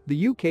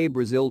 The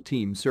UK-Brazil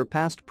team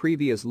surpassed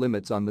previous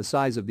limits on the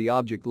size of the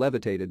object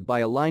levitated by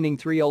aligning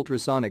 3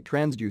 ultrasonic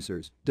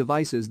transducers,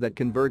 devices that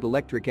convert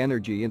electric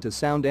energy into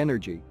sound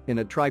energy, in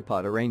a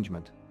tripod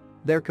arrangement.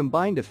 Their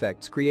combined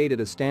effects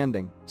created a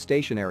standing,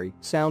 stationary,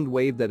 sound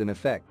wave that in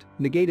effect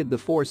negated the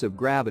force of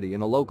gravity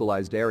in a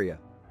localized area.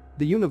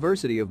 The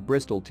University of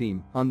Bristol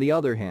team, on the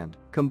other hand,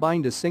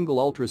 combined a single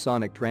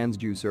ultrasonic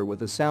transducer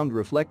with a sound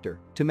reflector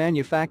to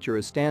manufacture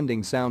a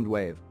standing sound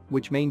wave,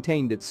 which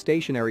maintained its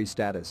stationary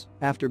status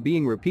after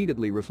being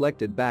repeatedly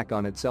reflected back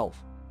on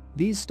itself.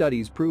 These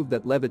studies prove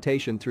that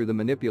levitation through the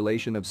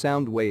manipulation of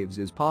sound waves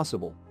is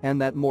possible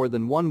and that more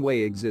than one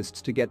way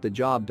exists to get the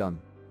job done.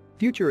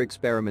 Future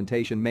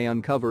experimentation may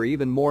uncover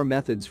even more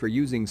methods for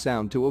using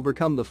sound to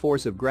overcome the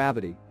force of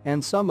gravity,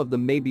 and some of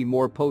them may be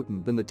more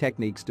potent than the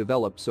techniques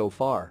developed so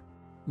far.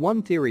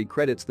 One theory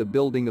credits the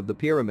building of the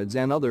pyramids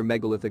and other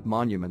megalithic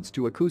monuments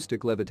to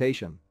acoustic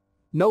levitation.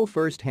 No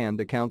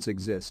first-hand accounts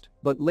exist,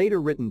 but later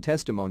written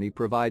testimony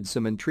provides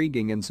some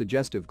intriguing and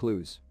suggestive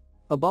clues.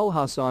 Abul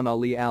Hassan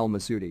Ali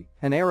al-Masudi,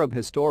 an Arab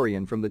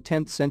historian from the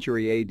 10th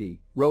century AD,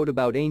 wrote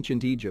about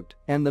ancient Egypt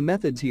and the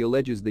methods he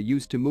alleges they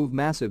used to move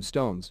massive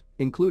stones,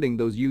 including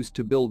those used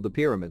to build the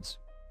pyramids.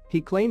 He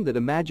claimed that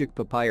a magic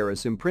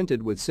papyrus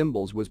imprinted with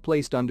symbols was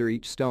placed under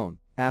each stone,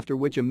 after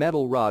which a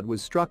metal rod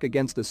was struck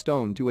against the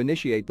stone to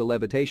initiate the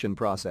levitation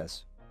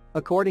process.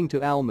 According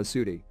to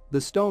al-Masudi,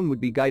 the stone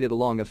would be guided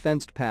along a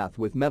fenced path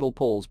with metal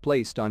poles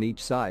placed on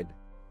each side.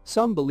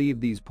 Some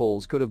believe these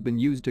poles could have been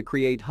used to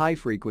create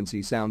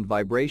high-frequency sound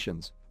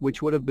vibrations,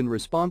 which would have been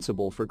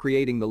responsible for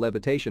creating the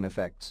levitation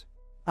effects.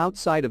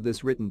 Outside of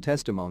this written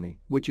testimony,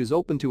 which is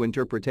open to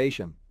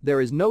interpretation, there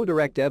is no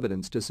direct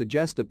evidence to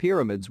suggest the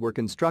pyramids were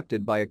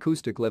constructed by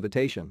acoustic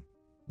levitation.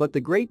 But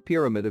the Great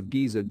Pyramid of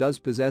Giza does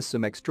possess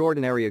some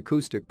extraordinary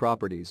acoustic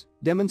properties,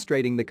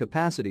 demonstrating the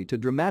capacity to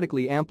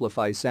dramatically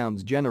amplify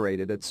sounds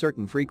generated at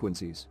certain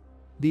frequencies.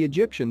 The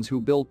Egyptians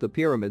who built the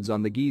pyramids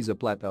on the Giza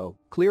Plateau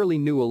clearly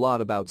knew a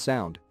lot about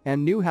sound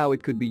and knew how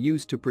it could be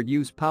used to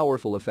produce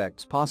powerful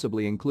effects,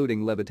 possibly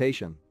including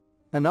levitation.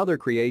 Another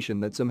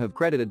creation that some have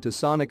credited to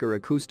sonic or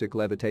acoustic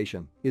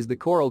levitation is the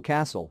Coral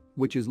Castle,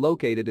 which is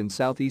located in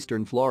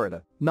southeastern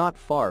Florida, not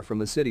far from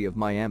the city of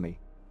Miami.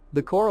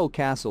 The Coral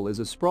Castle is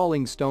a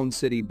sprawling stone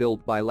city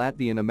built by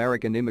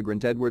Latvian-American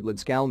immigrant Edward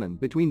Lidskalnin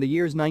between the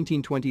years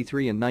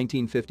 1923 and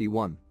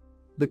 1951.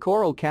 The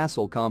Coral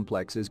Castle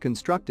complex is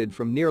constructed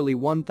from nearly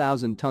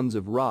 1,000 tons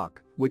of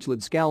rock, which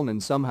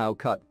Lidskalnin somehow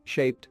cut,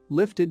 shaped,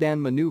 lifted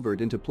and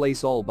maneuvered into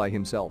place all by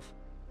himself.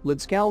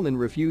 Lidskalnin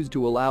refused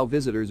to allow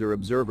visitors or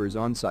observers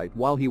on site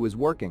while he was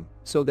working,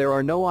 so there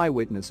are no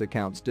eyewitness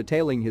accounts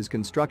detailing his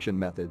construction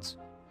methods.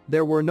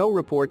 There were no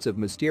reports of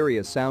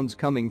mysterious sounds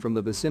coming from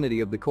the vicinity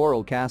of the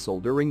Coral Castle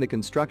during the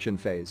construction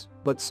phase,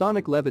 but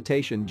sonic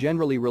levitation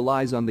generally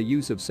relies on the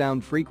use of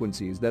sound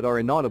frequencies that are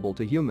inaudible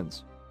to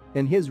humans.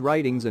 In his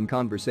writings and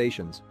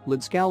conversations,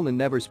 Lidskalnin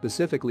never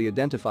specifically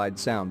identified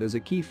sound as a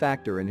key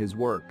factor in his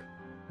work.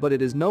 But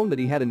it is known that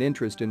he had an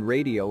interest in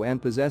radio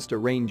and possessed a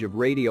range of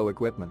radio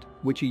equipment,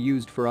 which he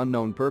used for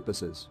unknown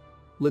purposes.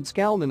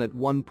 Lidskalnin at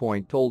one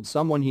point told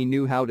someone he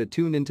knew how to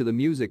tune into the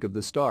music of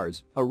the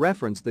stars, a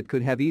reference that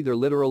could have either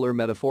literal or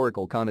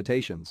metaphorical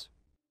connotations.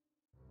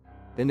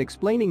 In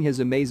explaining his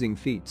amazing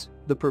feats,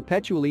 the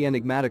perpetually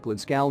enigmatic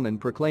Ladskalnin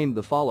proclaimed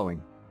the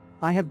following: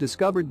 "I have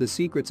discovered the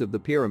secrets of the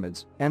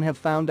pyramids and have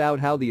found out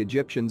how the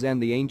Egyptians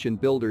and the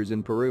ancient builders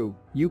in Peru,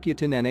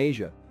 Yucatan and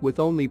Asia, with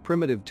only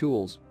primitive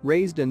tools,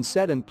 raised and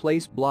set and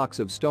placed blocks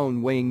of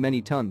stone weighing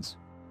many tons."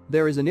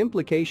 There is an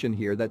implication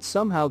here that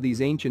somehow these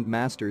ancient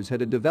masters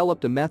had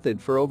developed a method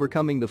for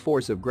overcoming the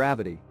force of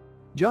gravity.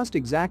 Just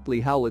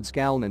exactly how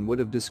Ladskalnin would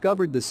have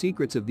discovered the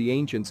secrets of the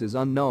ancients is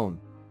unknown.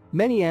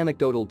 Many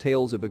anecdotal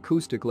tales of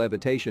acoustic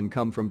levitation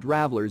come from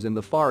travelers in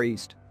the Far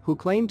East who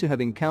claim to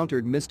have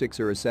encountered mystics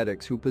or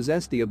ascetics who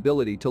possess the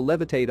ability to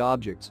levitate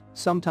objects,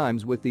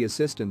 sometimes with the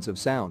assistance of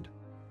sound.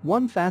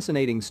 One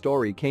fascinating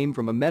story came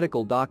from a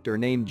medical doctor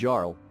named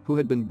Jarl, who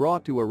had been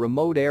brought to a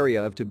remote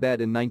area of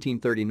Tibet in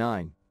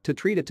 1939 to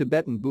treat a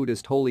Tibetan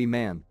Buddhist holy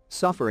man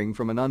suffering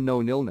from an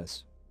unknown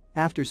illness.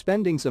 After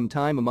spending some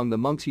time among the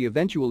monks, he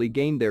eventually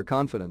gained their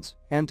confidence,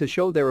 and to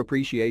show their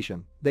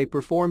appreciation, they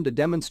performed a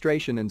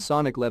demonstration in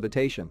sonic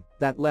levitation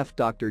that left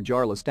Dr.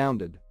 Jarl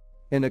astounded.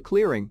 In a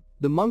clearing,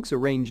 the monks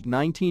arranged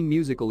 19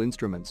 musical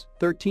instruments,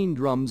 13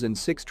 drums and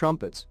 6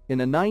 trumpets,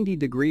 in a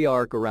 90-degree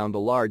arc around a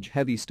large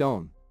heavy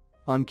stone.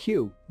 On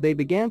cue, they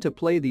began to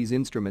play these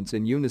instruments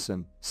in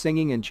unison,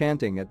 singing and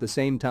chanting at the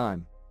same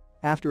time.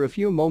 After a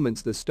few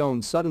moments, the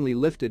stone suddenly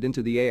lifted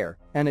into the air,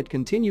 and it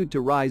continued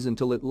to rise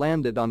until it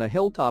landed on a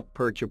hilltop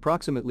perch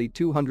approximately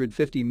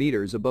 250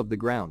 meters above the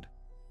ground.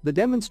 The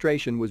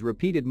demonstration was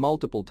repeated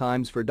multiple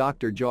times for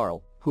Dr.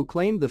 Jarl, who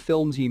claimed the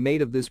films he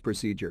made of this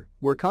procedure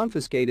were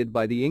confiscated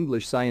by the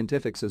English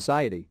Scientific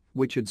Society,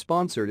 which had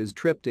sponsored his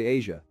trip to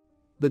Asia.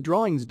 The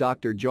drawings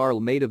Dr.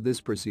 Jarl made of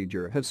this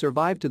procedure have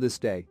survived to this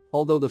day,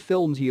 although the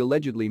films he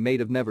allegedly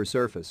made have never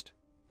surfaced.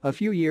 A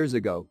few years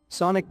ago,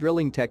 sonic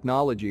drilling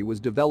technology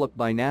was developed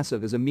by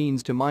NASA as a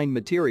means to mine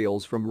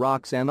materials from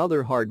rocks and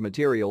other hard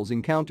materials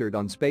encountered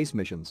on space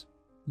missions.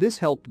 This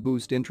helped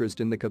boost interest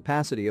in the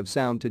capacity of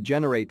sound to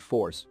generate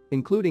force,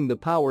 including the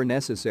power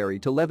necessary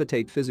to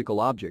levitate physical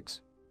objects.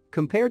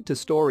 Compared to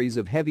stories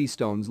of heavy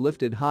stones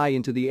lifted high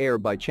into the air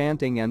by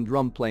chanting and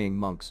drum-playing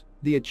monks,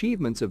 the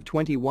achievements of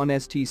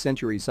 21st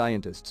century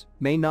scientists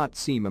may not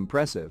seem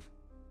impressive.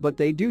 But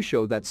they do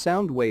show that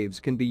sound waves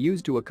can be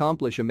used to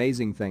accomplish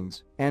amazing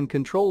things, and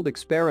controlled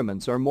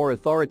experiments are more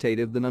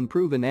authoritative than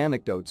unproven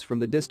anecdotes from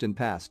the distant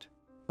past.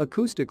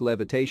 Acoustic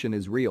levitation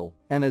is real,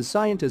 and as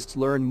scientists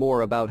learn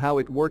more about how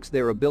it works,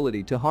 their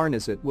ability to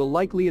harness it will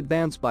likely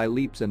advance by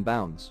leaps and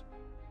bounds.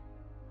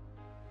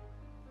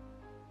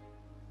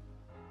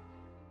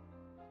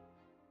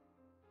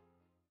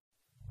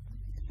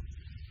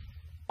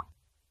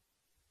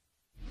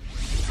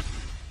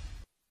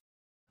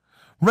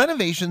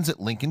 Renovations at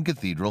Lincoln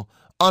Cathedral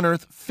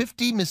unearth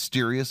 50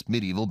 mysterious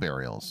medieval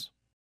burials.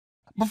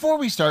 Before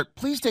we start,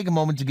 please take a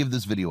moment to give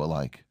this video a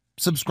like,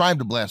 subscribe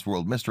to Blast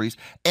World Mysteries,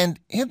 and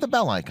hit the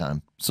bell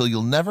icon so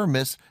you'll never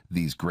miss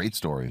these great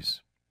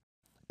stories.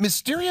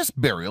 Mysterious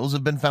burials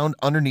have been found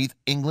underneath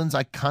England's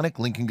iconic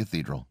Lincoln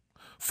Cathedral.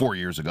 4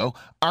 years ago,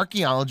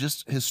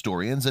 archaeologists,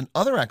 historians, and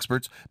other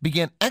experts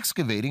began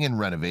excavating and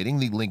renovating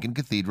the Lincoln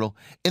Cathedral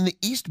in the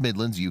East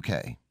Midlands,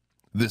 UK.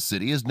 This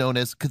city is known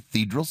as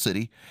Cathedral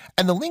City,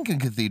 and the Lincoln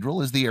Cathedral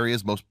is the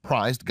area's most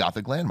prized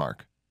Gothic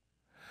landmark.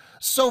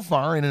 So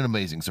far, in an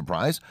amazing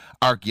surprise,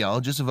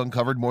 archaeologists have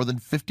uncovered more than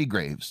 50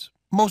 graves.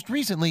 Most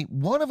recently,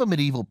 one of a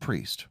medieval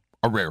priest,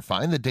 a rare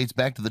find that dates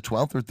back to the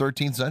 12th or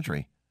 13th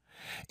century.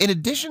 In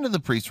addition to the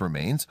priest's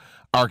remains,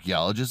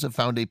 archaeologists have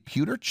found a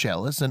pewter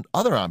chalice and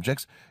other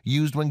objects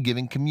used when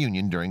giving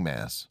communion during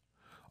Mass.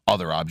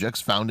 Other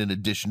objects found in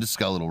addition to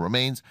skeletal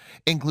remains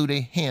include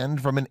a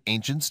hand from an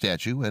ancient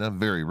statue and a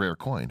very rare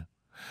coin.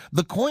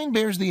 The coin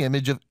bears the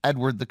image of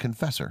Edward the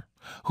Confessor,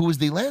 who was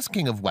the last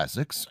king of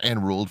Wessex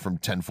and ruled from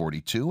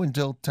 1042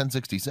 until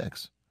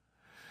 1066.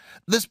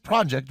 This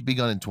project,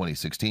 begun in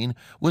 2016,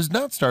 was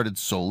not started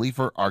solely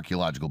for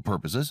archaeological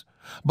purposes,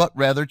 but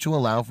rather to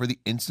allow for the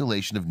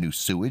installation of new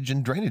sewage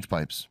and drainage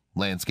pipes,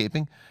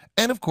 landscaping,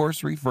 and of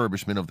course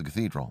refurbishment of the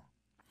cathedral.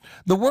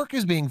 The work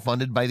is being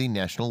funded by the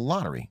National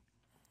Lottery.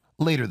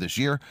 Later this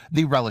year,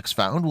 the relics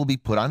found will be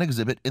put on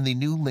exhibit in the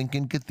new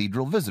Lincoln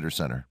Cathedral Visitor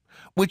Center,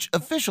 which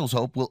officials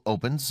hope will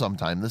open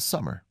sometime this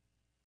summer.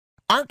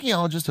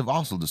 Archaeologists have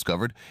also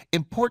discovered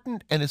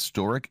important and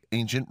historic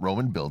ancient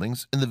Roman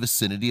buildings in the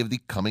vicinity of the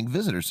coming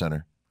Visitor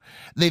Center.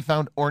 They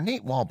found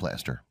ornate wall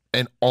plaster,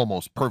 an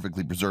almost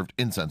perfectly preserved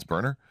incense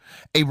burner,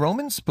 a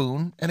Roman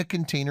spoon, and a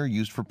container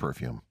used for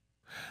perfume.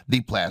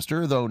 The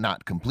plaster, though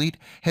not complete,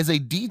 has a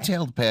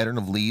detailed pattern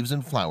of leaves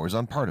and flowers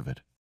on part of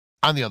it.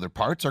 On the other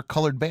parts are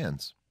colored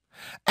bands.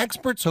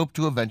 Experts hope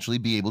to eventually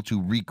be able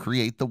to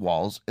recreate the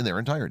walls in their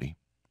entirety.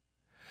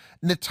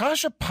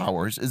 Natasha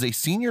Powers is a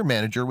senior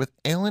manager with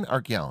Allen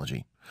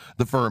Archaeology,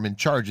 the firm in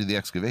charge of the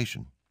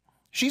excavation.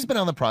 She's been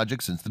on the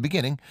project since the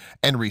beginning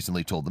and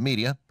recently told the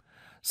media,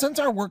 "Since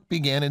our work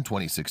began in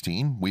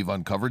 2016, we've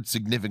uncovered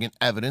significant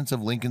evidence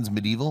of Lincoln's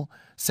medieval,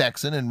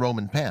 Saxon, and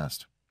Roman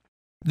past.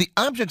 The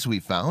objects we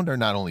found are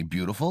not only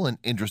beautiful and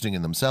interesting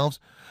in themselves,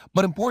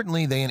 but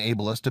importantly, they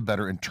enable us to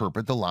better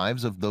interpret the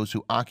lives of those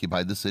who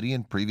occupied the city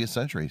in previous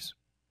centuries."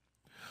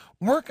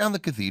 Work on the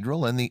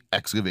cathedral and the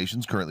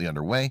excavations currently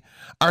underway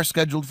are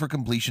scheduled for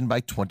completion by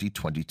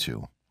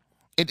 2022.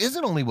 It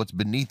isn't only what's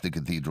beneath the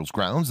cathedral's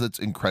grounds that's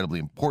incredibly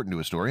important to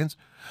historians.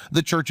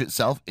 The church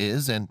itself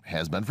is, and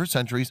has been for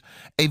centuries,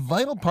 a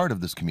vital part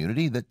of this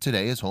community that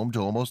today is home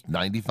to almost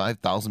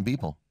 95,000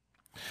 people.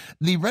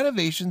 The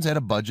renovations had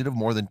a budget of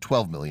more than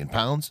 £12 million,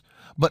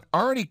 but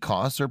already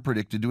costs are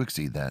predicted to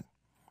exceed that.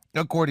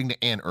 According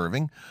to Ann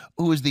Irving,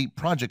 who is the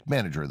project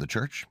manager of the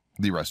church,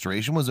 the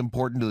restoration was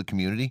important to the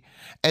community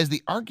as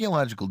the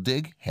archaeological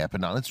dig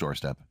happened on its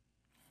doorstep.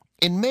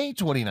 In May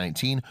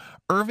 2019,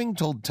 Irving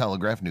told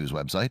Telegraph News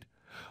website,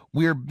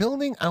 "We're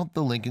building out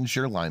the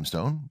Lincolnshire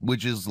limestone,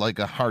 which is like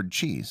a hard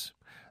cheese.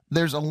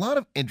 There's a lot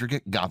of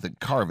intricate Gothic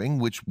carving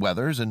which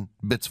weathers and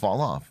bits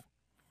fall off."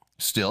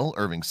 Still,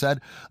 Irving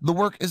said, the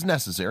work is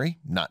necessary,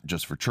 not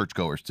just for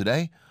churchgoers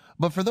today,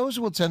 but for those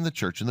who will attend the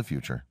church in the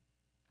future.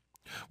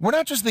 "We're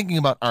not just thinking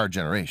about our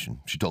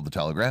generation," she told the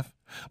Telegraph,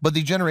 "but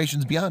the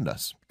generations beyond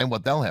us and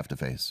what they'll have to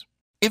face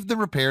if the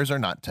repairs are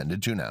not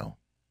tended to now."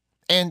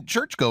 And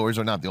churchgoers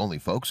are not the only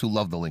folks who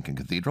love the Lincoln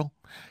Cathedral.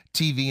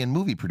 TV and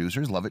movie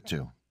producers love it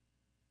too.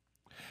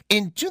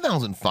 In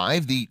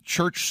 2005, the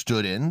church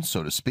stood in,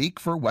 so to speak,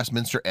 for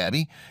Westminster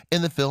Abbey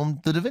in the film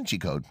The Da Vinci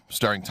Code,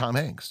 starring Tom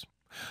Hanks.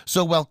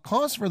 So while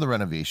costs for the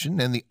renovation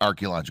and the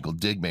archaeological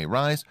dig may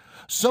rise,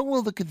 so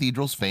will the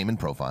cathedral's fame and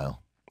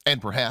profile.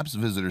 And perhaps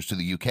visitors to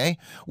the UK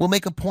will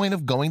make a point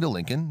of going to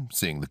Lincoln,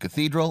 seeing the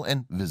cathedral,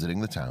 and visiting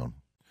the town.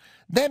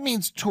 That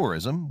means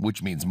tourism,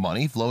 which means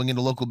money flowing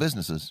into local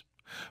businesses.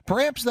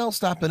 Perhaps they'll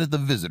stop in at the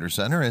visitor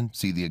center and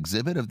see the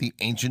exhibit of the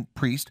ancient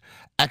priest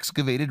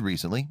excavated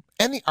recently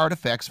and the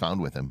artifacts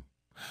found with him.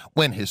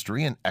 When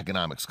history and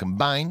economics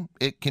combine,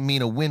 it can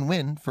mean a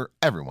win-win for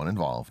everyone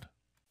involved.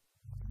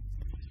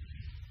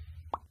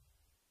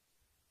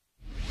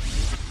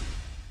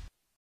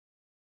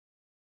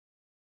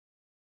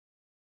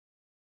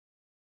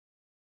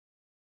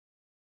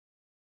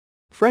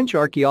 French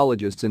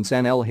archaeologists in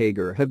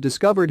Saint-El-Hagar have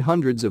discovered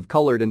hundreds of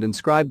colored and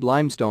inscribed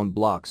limestone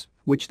blocks,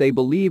 which they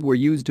believe were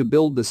used to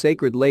build the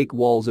sacred lake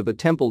walls of a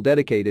temple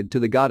dedicated to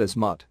the goddess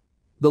Mut.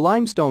 The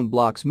limestone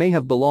blocks may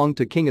have belonged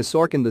to King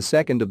Asorkan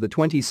II of the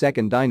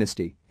 22nd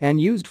dynasty and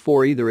used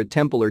for either a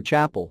temple or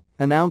chapel,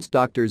 announced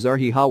Dr.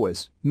 Zarhi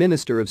Hawass,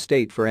 Minister of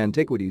State for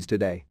Antiquities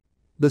today.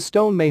 The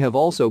stone may have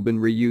also been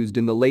reused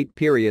in the late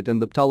period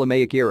and the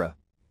Ptolemaic era.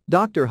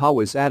 Dr.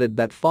 Hawass added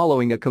that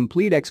following a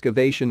complete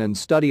excavation and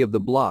study of the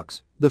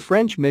blocks, the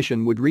French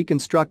mission would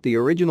reconstruct the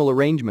original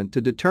arrangement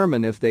to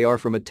determine if they are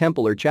from a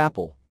temple or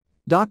chapel.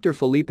 Dr.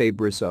 Philippe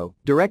Brissot,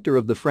 director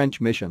of the French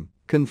mission,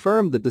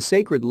 confirmed that the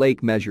sacred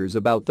lake measures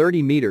about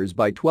 30 meters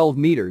by 12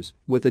 meters,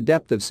 with a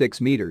depth of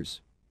 6 meters.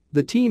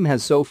 The team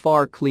has so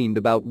far cleaned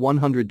about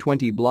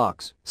 120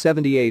 blocks,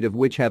 78 of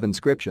which have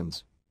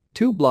inscriptions.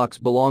 2 blocks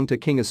belong to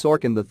King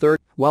Asorkan III,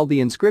 while the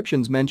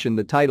inscriptions mention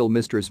the title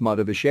Mistress Mut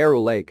of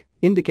Asheru Lake,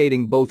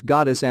 indicating both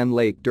goddess and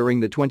lake during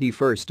the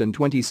 21st and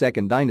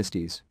 22nd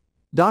dynasties.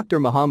 Dr.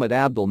 Muhammad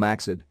Abdul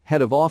Maqsud,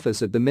 head of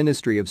office at the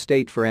Ministry of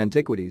State for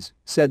Antiquities,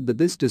 said that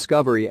this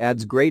discovery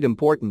adds great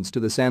importance to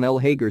the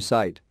Saint-El-Hagar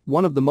site,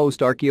 one of the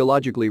most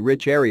archaeologically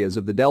rich areas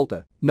of the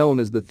Delta, known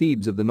as the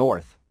Thebes of the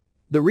North.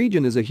 The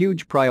region is a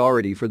huge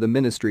priority for the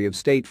Ministry of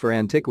State for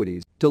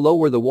Antiquities to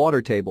lower the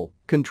water table,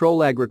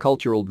 control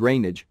agricultural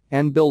drainage,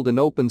 and build an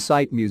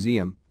open-site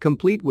museum,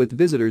 complete with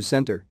visitors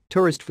center,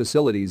 tourist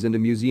facilities and a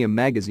museum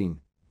magazine.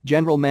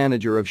 General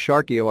Manager of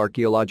Sharkio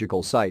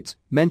Archaeological Sites,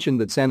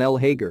 mentioned that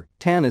Saint-El-Hagar,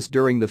 Tanis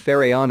during the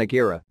Pharaonic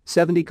era,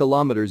 70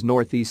 kilometers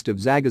northeast of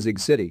Zagazig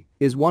city,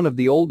 is one of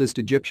the oldest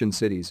Egyptian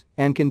cities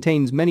and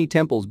contains many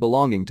temples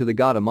belonging to the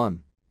god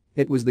Amun.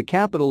 It was the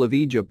capital of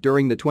Egypt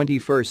during the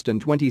 21st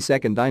and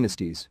 22nd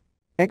dynasties.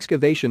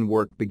 Excavation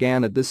work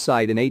began at this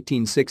site in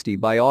 1860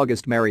 by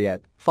Auguste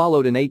Mariette,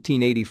 followed in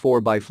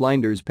 1884 by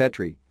Flinders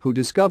Petrie, who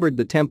discovered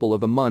the temple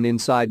of Amun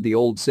inside the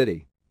old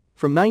city.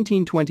 From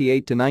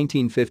 1928 to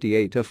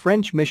 1958, a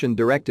French mission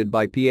directed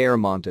by Pierre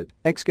Montet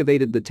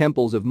excavated the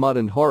temples of Mut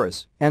and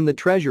Horus and the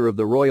treasure of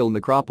the royal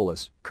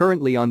necropolis,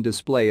 currently on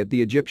display at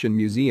the Egyptian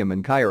Museum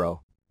in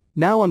Cairo.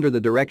 Now under the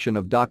direction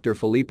of Dr.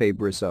 Philippe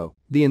Brissot,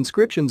 the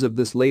inscriptions of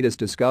this latest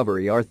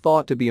discovery are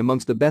thought to be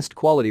amongst the best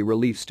quality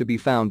reliefs to be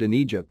found in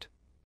Egypt.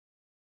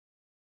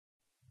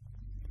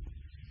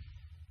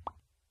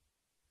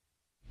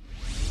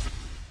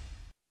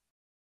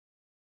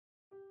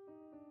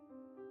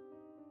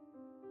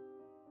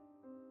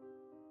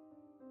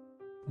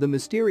 The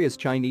mysterious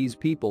Chinese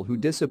people who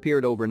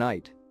disappeared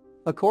overnight.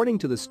 According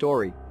to the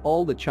story,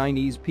 all the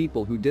Chinese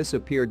people who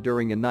disappeared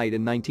during a night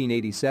in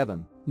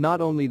 1987,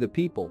 not only the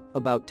people,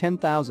 about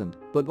 10,000,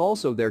 but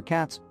also their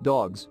cats,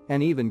 dogs,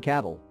 and even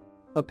cattle.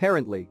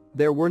 Apparently,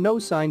 there were no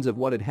signs of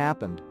what had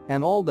happened,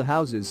 and all the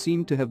houses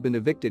seemed to have been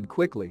evicted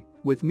quickly,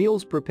 with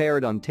meals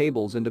prepared on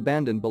tables and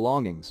abandoned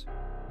belongings.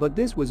 But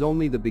this was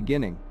only the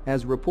beginning,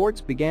 as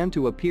reports began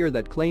to appear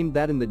that claimed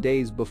that in the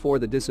days before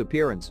the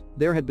disappearance,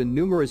 there had been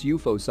numerous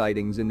UFO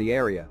sightings in the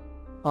area.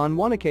 On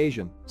one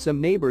occasion, some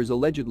neighbors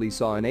allegedly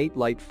saw an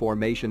 8-light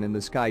formation in the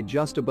sky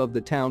just above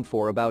the town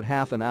for about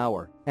half an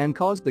hour and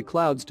caused the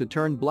clouds to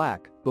turn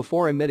black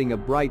before emitting a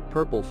bright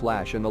purple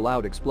flash and a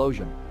loud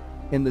explosion.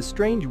 In the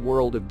strange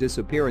world of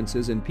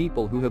disappearances and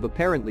people who have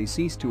apparently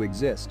ceased to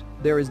exist,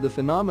 there is the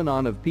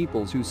phenomenon of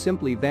peoples who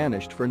simply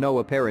vanished for no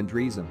apparent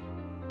reason.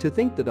 To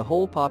think that a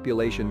whole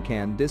population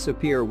can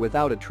disappear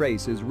without a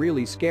trace is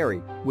really scary,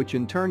 which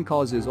in turn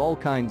causes all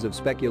kinds of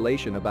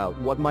speculation about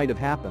what might have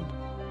happened.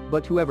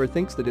 But whoever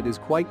thinks that it is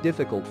quite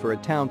difficult for a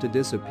town to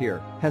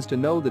disappear has to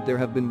know that there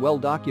have been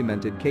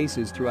well-documented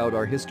cases throughout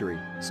our history,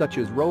 such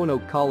as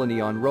Roanoke Colony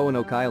on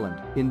Roanoke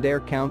Island, in Dare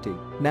County,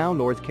 now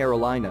North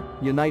Carolina,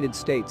 United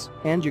States,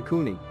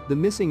 Anjakuni, the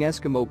missing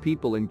Eskimo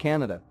people in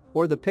Canada,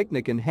 or the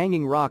picnic in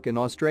Hanging Rock in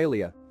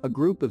Australia, a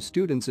group of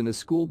students in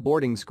a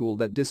boarding school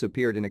that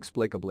disappeared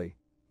inexplicably.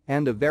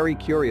 And a very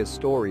curious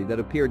story that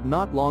appeared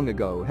not long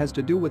ago has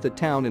to do with a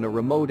town in a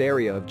remote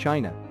area of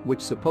China,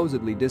 which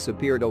supposedly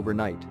disappeared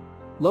overnight.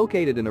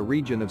 Located in a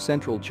region of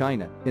central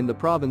China, in the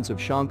province of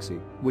Shaanxi,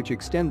 which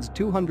extends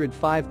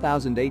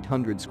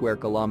 205,800 square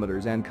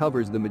kilometers and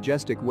covers the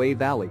majestic Wei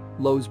Valley,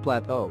 Loess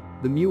Plateau,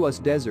 the Muus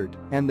Desert,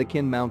 and the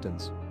Qin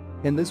Mountains.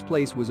 In this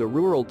place was a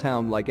rural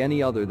town like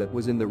any other that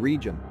was in the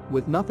region,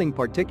 with nothing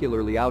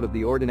particularly out of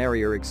the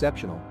ordinary or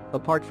exceptional,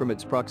 apart from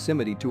its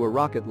proximity to a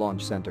rocket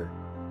launch center.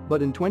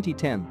 But in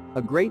 2010,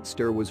 a great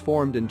stir was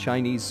formed in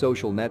Chinese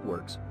social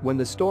networks when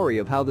the story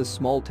of how this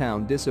small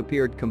town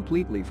disappeared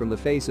completely from the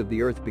face of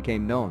the earth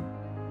became known.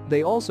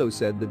 They also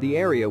said that the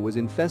area was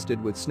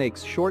infested with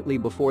snakes shortly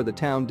before the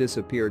town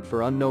disappeared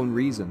for unknown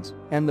reasons,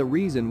 and the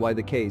reason why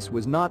the case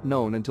was not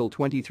known until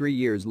 23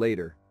 years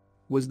later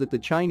was that the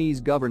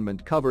Chinese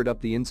government covered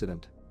up the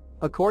incident.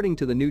 According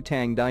to the new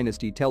Tang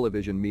Dynasty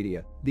television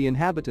media, the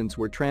inhabitants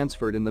were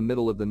transferred in the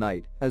middle of the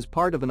night as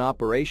part of an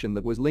operation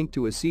that was linked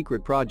to a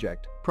secret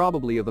project,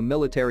 probably of a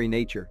military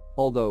nature,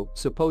 although,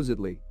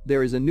 supposedly,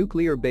 there is a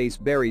nuclear base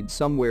buried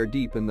somewhere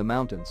deep in the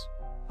mountains.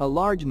 A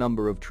large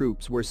number of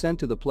troops were sent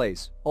to the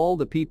place, all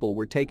the people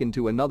were taken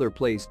to another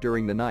place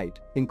during the night,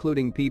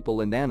 including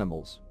people and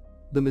animals.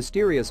 The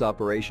mysterious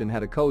operation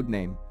had a code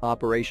name,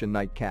 Operation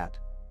Nightcat.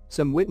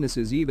 Some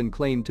witnesses even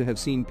claimed to have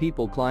seen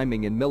people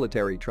climbing in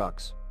military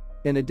trucks.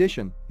 In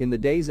addition, in the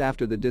days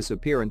after the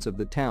disappearance of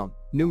the town,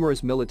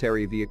 numerous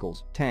military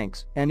vehicles,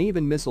 tanks, and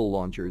even missile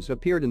launchers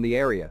appeared in the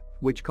area,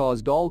 which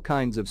caused all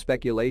kinds of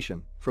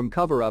speculation, from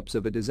cover-ups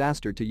of a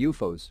disaster to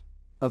UFOs.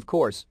 Of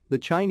course, the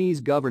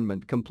Chinese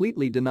government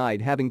completely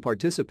denied having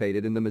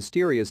participated in the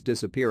mysterious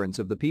disappearance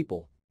of the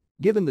people.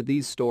 Given that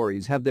these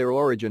stories have their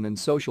origin in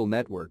social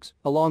networks,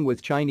 along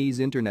with Chinese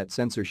internet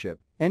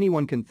censorship,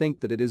 anyone can think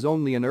that it is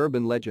only an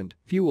urban legend,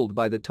 fueled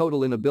by the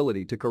total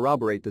inability to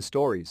corroborate the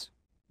stories.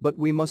 But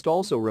we must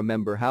also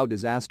remember how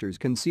disasters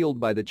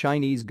concealed by the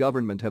Chinese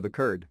government have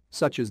occurred,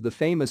 such as the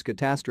famous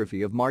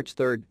catastrophe of March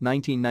 3,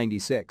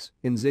 1996,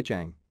 in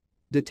Zhejiang.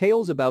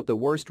 Details about the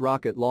worst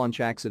rocket launch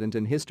accident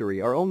in history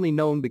are only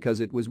known because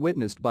it was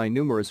witnessed by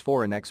numerous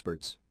foreign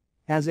experts.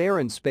 As Air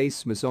and Space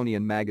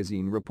Smithsonian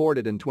magazine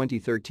reported in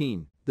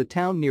 2013, the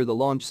town near the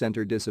launch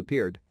center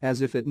disappeared,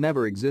 as if it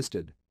never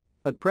existed.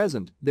 At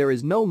present, there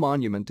is no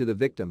monument to the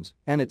victims,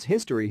 and its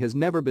history has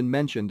never been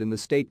mentioned in the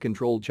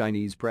state-controlled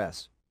Chinese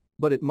press.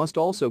 But it must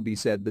also be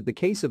said that the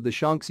case of the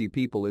Shaanxi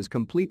people is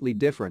completely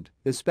different,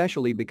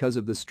 especially because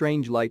of the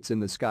strange lights in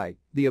the sky,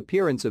 the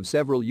appearance of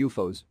several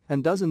UFOs,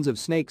 and dozens of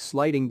snakes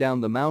sliding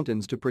down the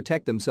mountains to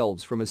protect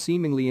themselves from a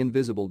seemingly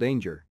invisible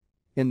danger.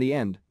 In the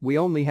end, we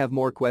only have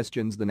more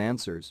questions than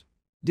answers.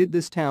 Did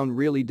this town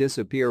really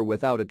disappear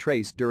without a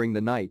trace during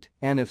the night,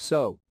 and if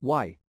so,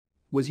 why?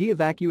 Was he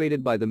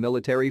evacuated by the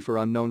military for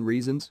unknown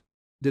reasons?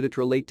 Did it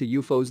relate to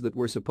UFOs that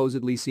were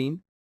supposedly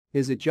seen?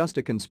 Is it just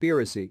a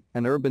conspiracy,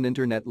 an urban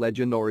internet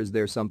legend, or is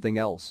there something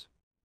else?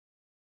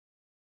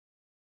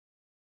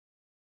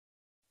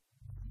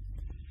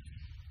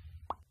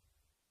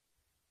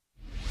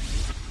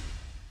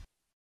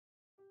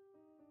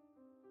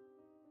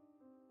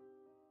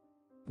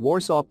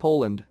 Warsaw,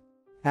 Poland.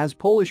 As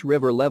Polish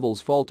river levels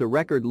fall to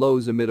record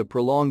lows amid a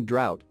prolonged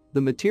drought,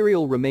 the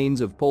material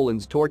remains of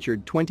Poland's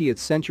tortured 20th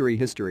century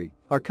history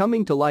are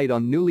coming to light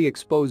on newly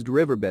exposed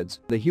riverbeds,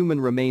 the human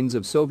remains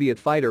of Soviet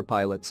fighter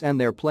pilots and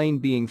their plane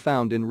being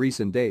found in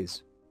recent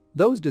days.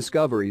 Those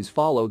discoveries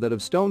follow that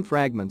of stone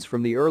fragments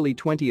from the early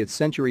 20th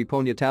century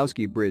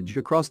Poniatowski Bridge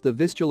across the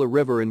Vistula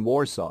River in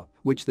Warsaw,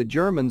 which the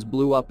Germans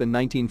blew up in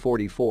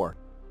 1944.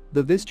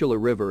 The Vistula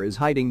River is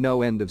hiding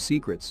no end of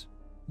secrets.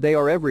 They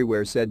are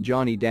everywhere, said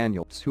Johnny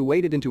Daniels, who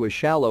waded into a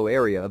shallow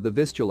area of the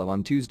Vistula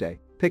on Tuesday,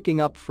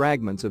 picking up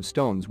fragments of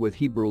stones with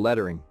Hebrew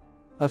lettering.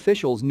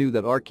 Officials knew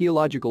that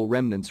archaeological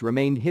remnants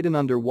remained hidden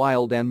under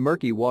wild and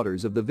murky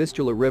waters of the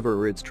Vistula River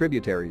or its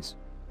tributaries.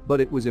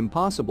 But it was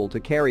impossible to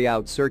carry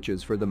out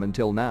searches for them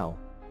until now.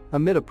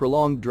 Amid a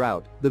prolonged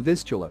drought, the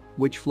Vistula,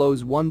 which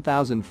flows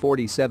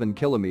 1,047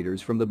 kilometers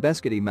from the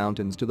Beskidi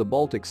Mountains to the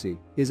Baltic Sea,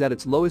 is at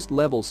its lowest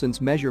level since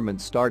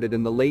measurements started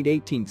in the late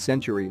 18th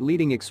century,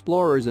 leading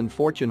explorers and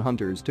fortune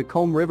hunters to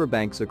comb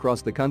riverbanks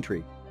across the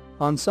country.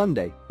 On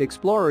Sunday,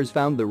 explorers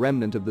found the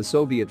remnant of the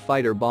Soviet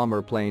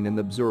fighter-bomber plane in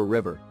the Bzura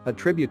River, a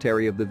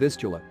tributary of the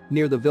Vistula,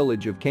 near the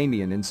village of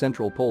Kamień in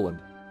central Poland.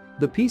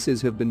 The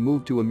pieces have been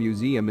moved to a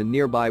museum in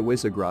nearby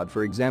Wyszegród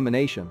for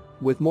examination,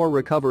 with more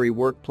recovery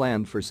work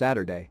planned for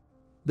Saturday.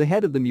 The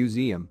head of the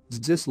museum,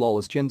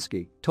 Zdzisław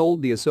Leszczyński,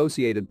 told the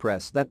Associated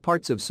Press that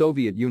parts of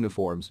Soviet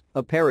uniforms,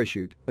 a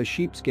parachute, a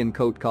sheepskin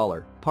coat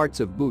collar, parts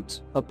of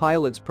boots, a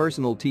pilot's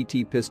personal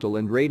TT pistol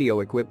and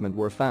radio equipment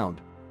were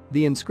found.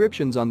 The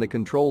inscriptions on the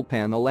control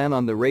panel and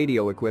on the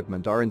radio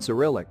equipment are in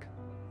Cyrillic.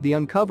 The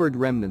uncovered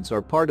remnants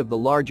are part of the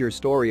larger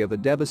story of a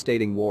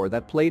devastating war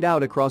that played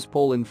out across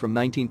Poland from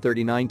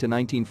 1939 to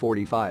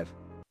 1945.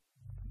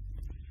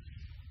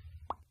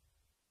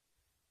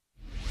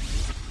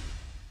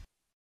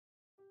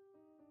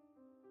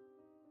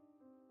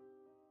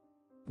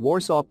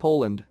 Warsaw,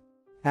 Poland.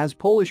 As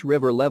Polish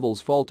river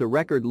levels fall to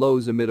record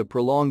lows amid a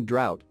prolonged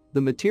drought,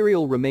 the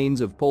material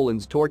remains of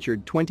Poland's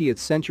tortured 20th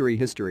century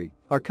history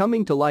are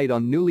coming to light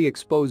on newly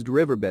exposed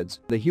riverbeds,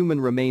 the human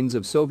remains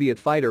of Soviet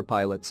fighter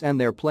pilots and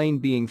their plane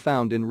being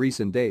found in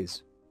recent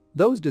days.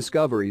 Those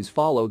discoveries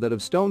follow that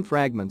of stone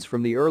fragments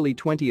from the early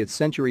 20th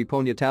century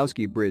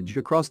Poniatowski Bridge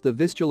across the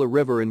Vistula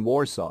River in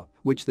Warsaw,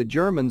 which the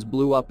Germans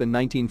blew up in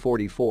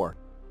 1944.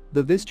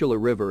 The Vistula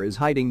River is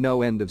hiding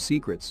no end of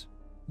secrets.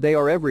 They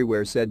are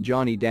everywhere, said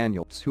Johnny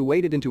Daniels, who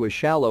waded into a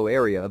shallow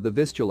area of the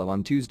Vistula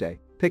on Tuesday,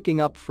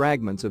 picking up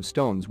fragments of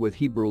stones with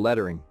Hebrew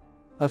lettering.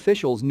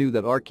 Officials knew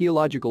that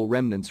archaeological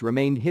remnants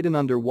remained hidden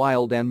under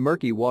wild and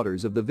murky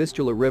waters of the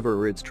Vistula River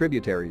or its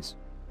tributaries.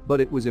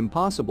 But it was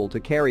impossible to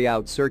carry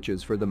out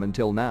searches for them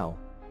until now.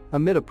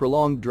 Amid a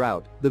prolonged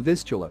drought, the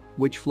Vistula,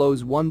 which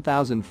flows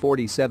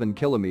 1,047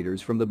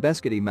 kilometers from the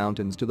Beskidi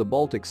Mountains to the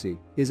Baltic Sea,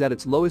 is at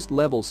its lowest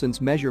level since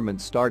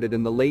measurements started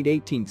in the late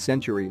 18th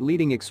century,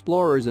 leading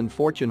explorers and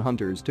fortune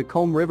hunters to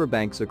comb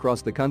riverbanks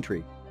across the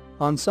country.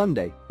 On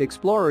Sunday,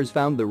 explorers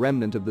found the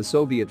remnant of the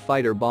Soviet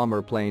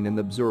fighter-bomber plane in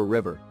the Bzura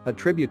River, a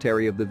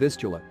tributary of the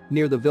Vistula,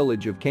 near the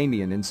village of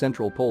Kamień in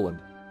central Poland.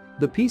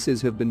 The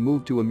pieces have been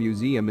moved to a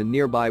museum in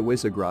nearby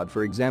Wyszegród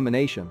for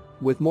examination,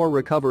 with more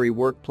recovery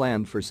work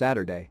planned for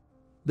Saturday.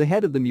 The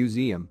head of the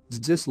museum,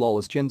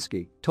 Zdzisław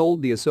Leszczyński,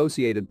 told the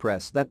Associated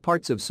Press that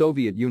parts of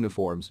Soviet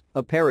uniforms,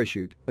 a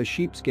parachute, a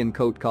sheepskin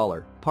coat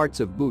collar, parts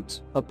of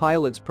boots, a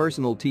pilot's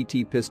personal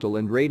TT pistol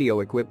and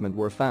radio equipment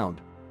were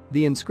found.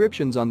 The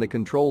inscriptions on the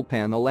control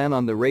panel and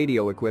on the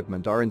radio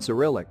equipment are in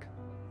Cyrillic.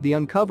 The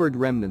uncovered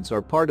remnants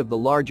are part of the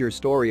larger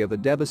story of a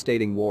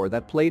devastating war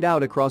that played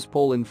out across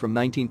Poland from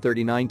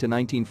 1939 to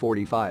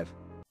 1945.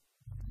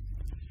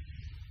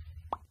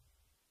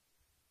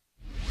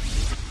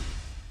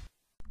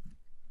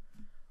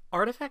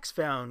 Artifacts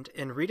found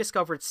in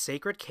rediscovered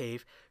sacred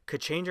cave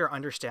could change our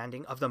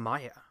understanding of the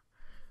Maya.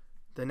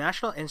 The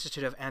National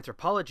Institute of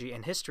Anthropology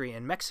and History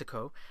in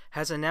Mexico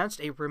has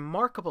announced a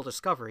remarkable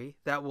discovery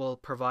that will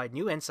provide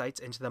new insights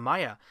into the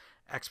Maya.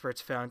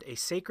 Experts found a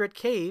sacred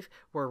cave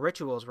where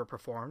rituals were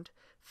performed,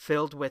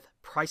 filled with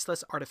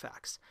priceless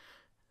artifacts.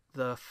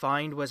 The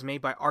find was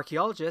made by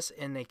archaeologists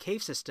in a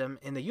cave system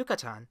in the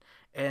Yucatan,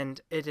 and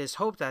it is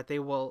hoped that they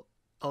will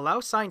allow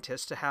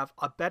scientists to have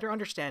a better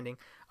understanding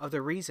of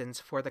the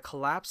reasons for the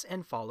collapse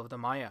and fall of the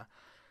Maya.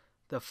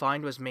 The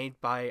find was made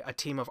by a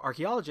team of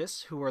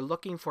archaeologists who were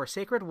looking for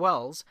sacred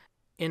wells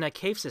in a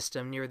cave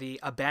system near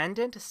the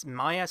abandoned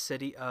Maya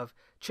city of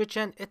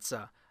Chichen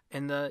Itza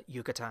in the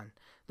Yucatan.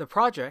 The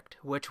project,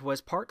 which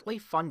was partly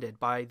funded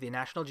by the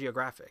National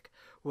Geographic,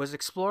 was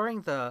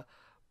exploring the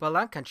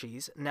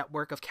Balancanchis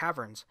network of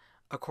caverns.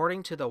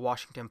 According to the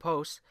Washington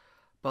Post,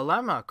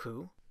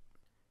 Balamacu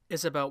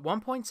is about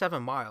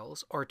 1.7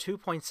 miles or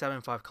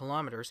 2.75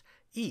 kilometers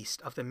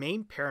east of the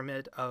main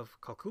pyramid of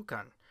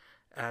Kukulkan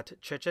at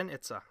Chichen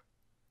Itza.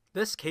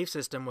 This cave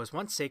system was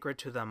once sacred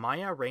to the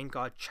Maya rain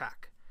god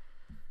Chak.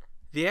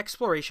 The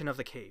exploration of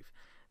the cave.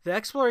 The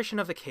exploration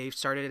of the cave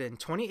started in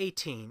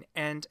 2018,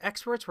 and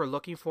experts were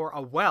looking for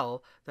a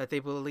well that they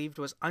believed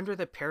was under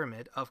the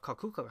pyramid of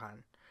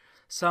Kukulkan.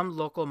 Some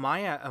local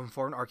Maya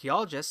informed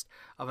archaeologists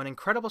of an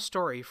incredible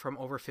story from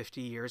over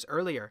 50 years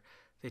earlier.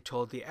 They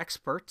told the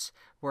experts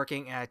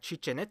working at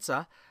Chichen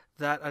Itza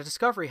that a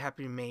discovery had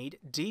been made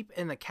deep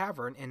in the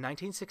cavern in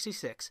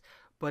 1966,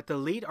 but the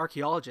lead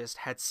archaeologist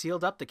had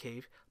sealed up the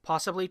cave,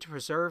 possibly to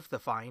preserve the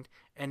find,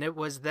 and it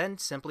was then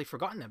simply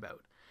forgotten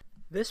about.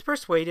 This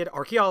persuaded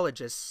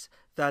archaeologists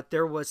that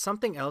there was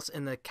something else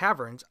in the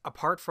caverns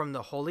apart from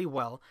the holy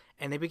well,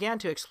 and they began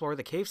to explore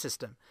the cave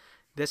system.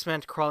 This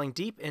meant crawling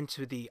deep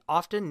into the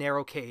often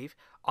narrow cave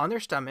on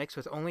their stomachs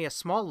with only a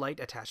small light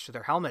attached to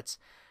their helmets.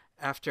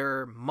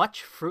 After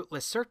much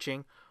fruitless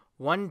searching,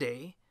 one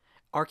day,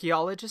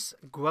 archaeologist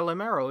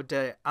Guillermo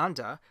de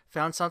Anda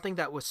found something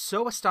that was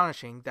so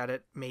astonishing that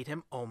it made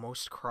him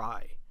almost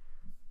cry.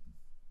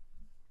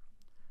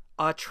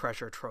 A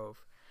treasure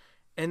trove.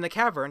 In the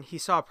cavern, he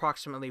saw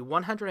approximately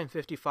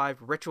 155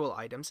 ritual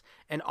items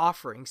and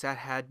offerings that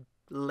had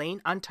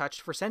lain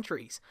untouched for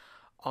centuries.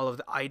 All of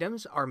the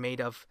items are made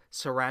of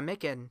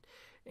ceramic and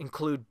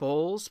include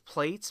bowls,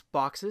 plates,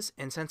 boxes,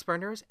 incense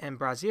burners, and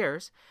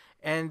braziers,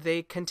 and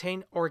they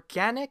contain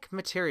organic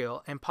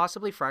material and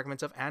possibly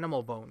fragments of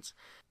animal bones.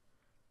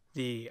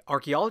 The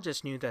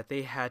archaeologists knew that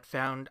they had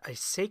found a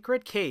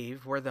sacred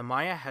cave where the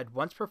Maya had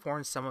once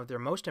performed some of their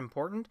most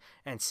important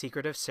and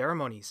secretive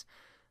ceremonies.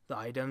 The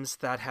items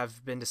that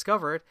have been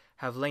discovered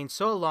have lain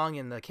so long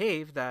in the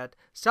cave that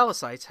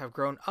stalactites have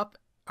grown up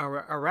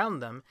around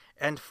them,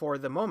 and for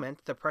the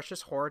moment, the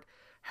precious hoard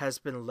has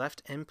been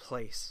left in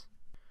place.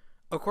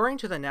 According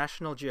to the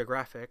National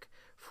Geographic,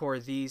 for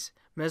these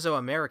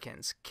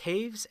Mesoamericans,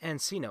 caves and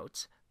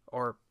cenotes,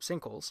 or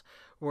sinkholes,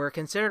 were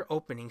considered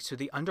openings to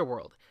the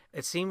underworld.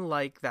 It seemed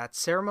like that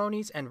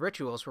ceremonies and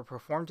rituals were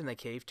performed in the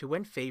cave to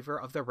win favor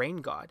of the rain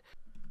god,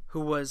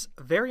 who was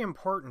very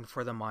important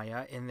for the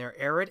Maya in their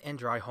arid and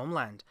dry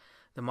homeland.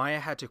 The Maya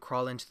had to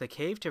crawl into the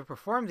cave to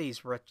perform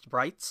these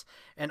rites,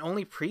 and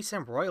only priests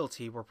and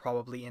royalty were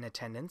probably in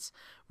attendance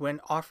when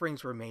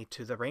offerings were made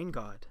to the rain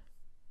god.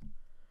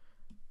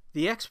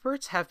 The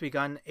experts have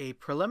begun a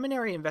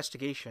preliminary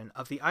investigation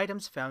of the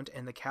items found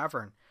in the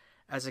cavern.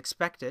 As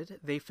expected,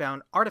 they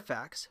found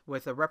artifacts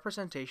with a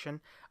representation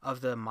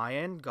of the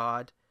Mayan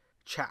god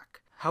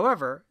Chak.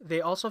 However, they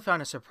also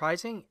found a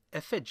surprising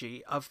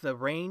effigy of the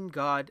rain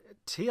god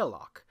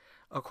Tlaloc,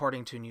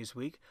 according to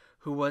Newsweek,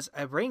 who was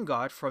a rain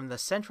god from the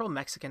central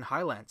Mexican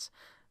highlands.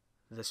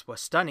 This was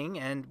stunning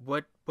and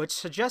would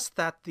suggest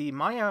that the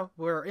Maya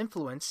were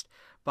influenced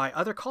by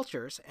other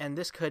cultures, and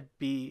this could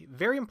be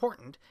very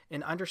important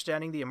in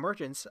understanding the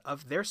emergence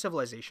of their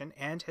civilization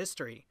and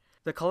history.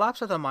 The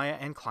collapse of the Maya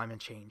and climate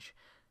change.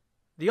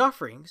 The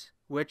offerings,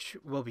 which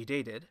will be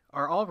dated,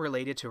 are all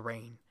related to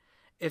rain.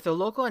 If the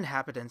local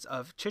inhabitants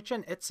of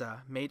Chichen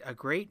Itza made a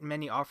great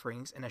many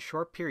offerings in a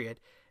short period,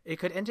 it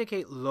could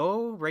indicate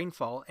low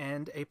rainfall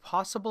and a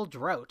possible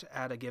drought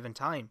at a given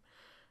time.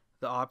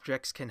 The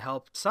objects can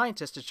help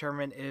scientists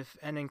determine if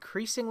an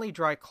increasingly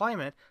dry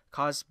climate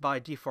caused by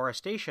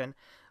deforestation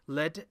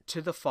led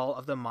to the fall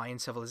of the Mayan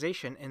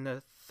civilization in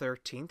the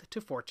 13th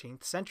to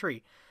 14th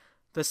century.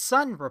 The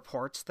Sun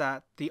reports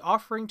that the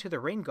offering to the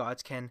rain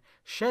gods can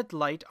shed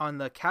light on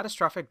the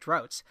catastrophic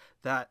droughts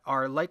that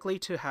are likely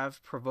to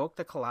have provoked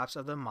the collapse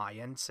of the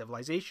Mayan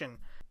civilization.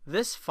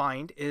 This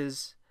find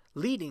is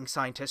leading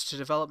scientists to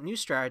develop new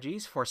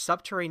strategies for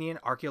subterranean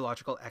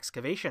archaeological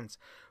excavations.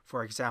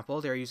 For example,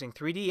 they're using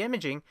 3D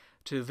imaging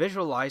to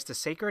visualize the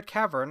sacred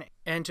cavern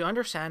and to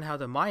understand how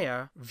the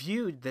Maya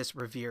viewed this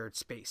revered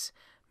space.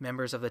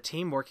 Members of the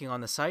team working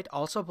on the site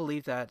also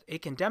believe that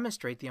it can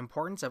demonstrate the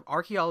importance of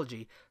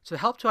archaeology to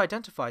help to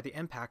identify the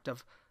impact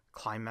of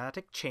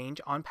climatic change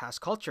on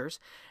past cultures,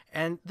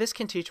 and this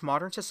can teach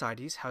modern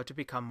societies how to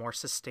become more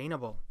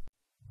sustainable.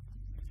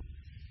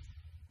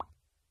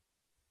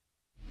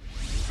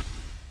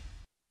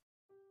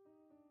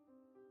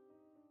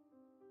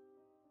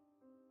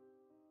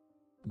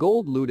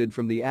 Gold looted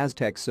from the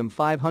Aztecs some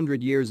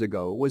 500 years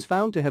ago was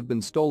found to have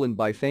been stolen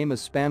by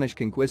famous Spanish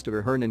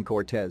conquistador Hernán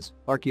Cortés,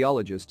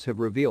 archaeologists have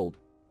revealed.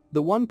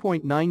 The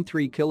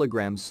 1.93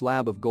 kilograms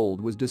slab of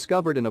gold was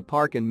discovered in a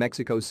park in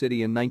Mexico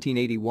City in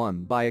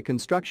 1981 by a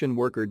construction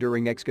worker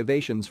during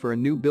excavations for a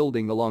new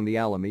building along the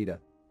Alameda.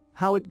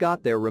 How it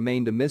got there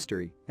remained a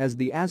mystery, as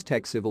the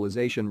Aztec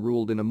civilization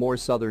ruled in a more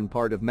southern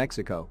part of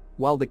Mexico,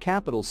 while the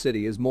capital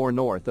city is more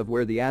north of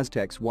where the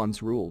Aztecs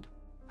once ruled.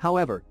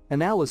 However,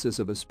 analysis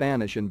of a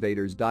Spanish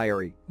invader's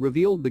diary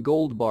revealed the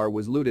gold bar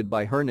was looted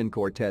by Hernán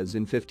Cortés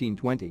in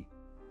 1520.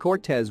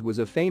 Cortés was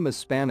a famous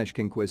Spanish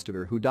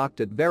conquistador who docked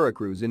at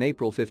Veracruz in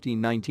April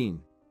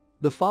 1519.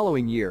 The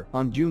following year,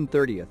 on June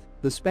 30th,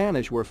 the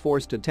Spanish were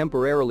forced to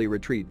temporarily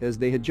retreat as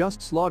they had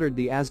just slaughtered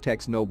the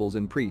Aztecs' nobles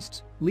and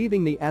priests,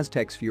 leaving the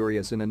Aztecs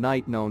furious in a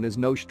night known as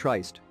Noche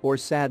Triste, or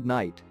Sad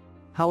Night.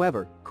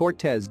 However,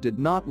 Cortés did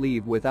not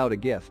leave without a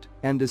gift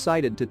and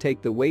decided to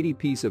take the weighty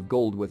piece of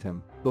gold with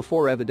him,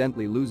 before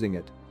evidently losing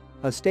it.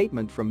 A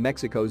statement from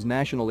Mexico's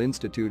National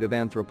Institute of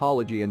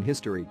Anthropology and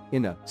History,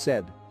 INA,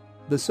 said,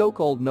 "The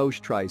so-called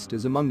Noche Triste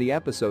is among the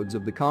episodes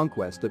of the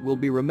conquest that will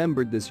be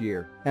remembered this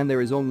year, and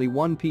there is only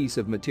one piece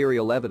of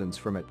material evidence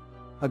from it.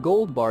 A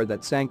gold bar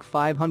that sank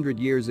 500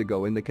 years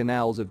ago in the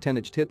canals of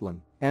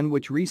Tenochtitlan, and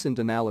which recent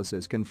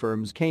analysis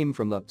confirms came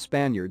from the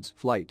Spaniards'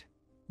 flight.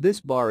 This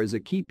bar is a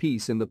key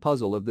piece in the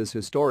puzzle of this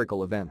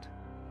historical event."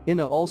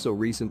 INA also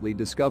recently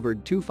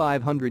discovered two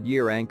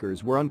 500-year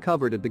anchors were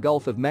uncovered at the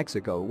Gulf of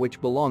Mexico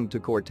which belonged to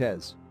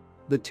Cortés.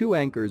 The two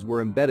anchors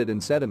were embedded in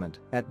sediment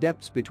at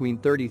depths between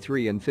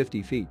 33 and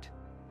 50 feet.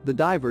 The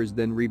divers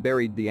then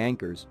reburied the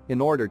anchors in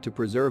order to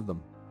preserve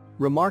them.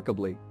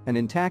 Remarkably, an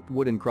intact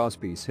wooden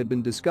crosspiece had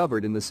been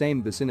discovered in the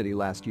same vicinity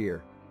last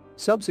year.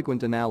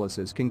 Subsequent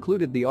analysis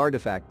concluded the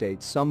artifact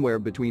dates somewhere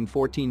between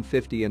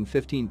 1450 and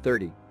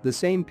 1530, the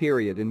same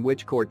period in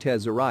which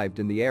Cortés arrived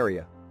in the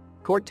area.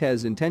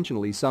 Cortés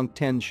intentionally sunk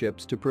 10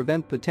 ships to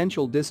prevent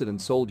potential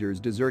dissident soldiers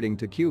deserting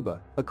to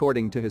Cuba,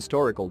 according to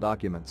historical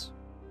documents.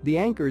 The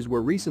anchors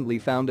were recently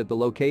found at the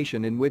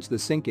location in which the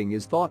sinking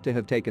is thought to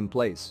have taken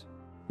place.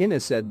 INA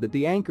said that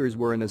the anchors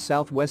were in a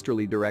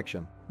southwesterly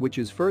direction, which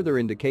is further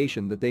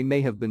indication that they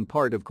may have been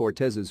part of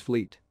Cortés's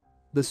fleet.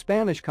 The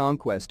Spanish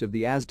conquest of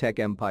the Aztec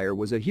Empire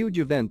was a huge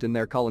event in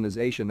their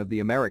colonization of the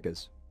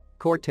Americas.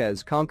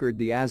 Cortés conquered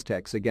the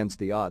Aztecs against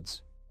the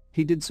odds.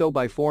 He did so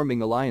by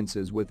forming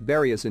alliances with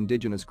various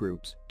indigenous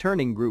groups,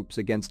 turning groups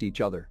against each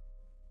other.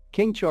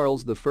 King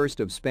Charles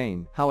I of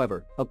Spain,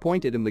 however,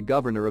 appointed him the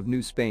governor of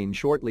New Spain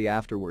shortly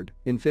afterward,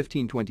 in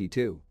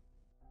 1522.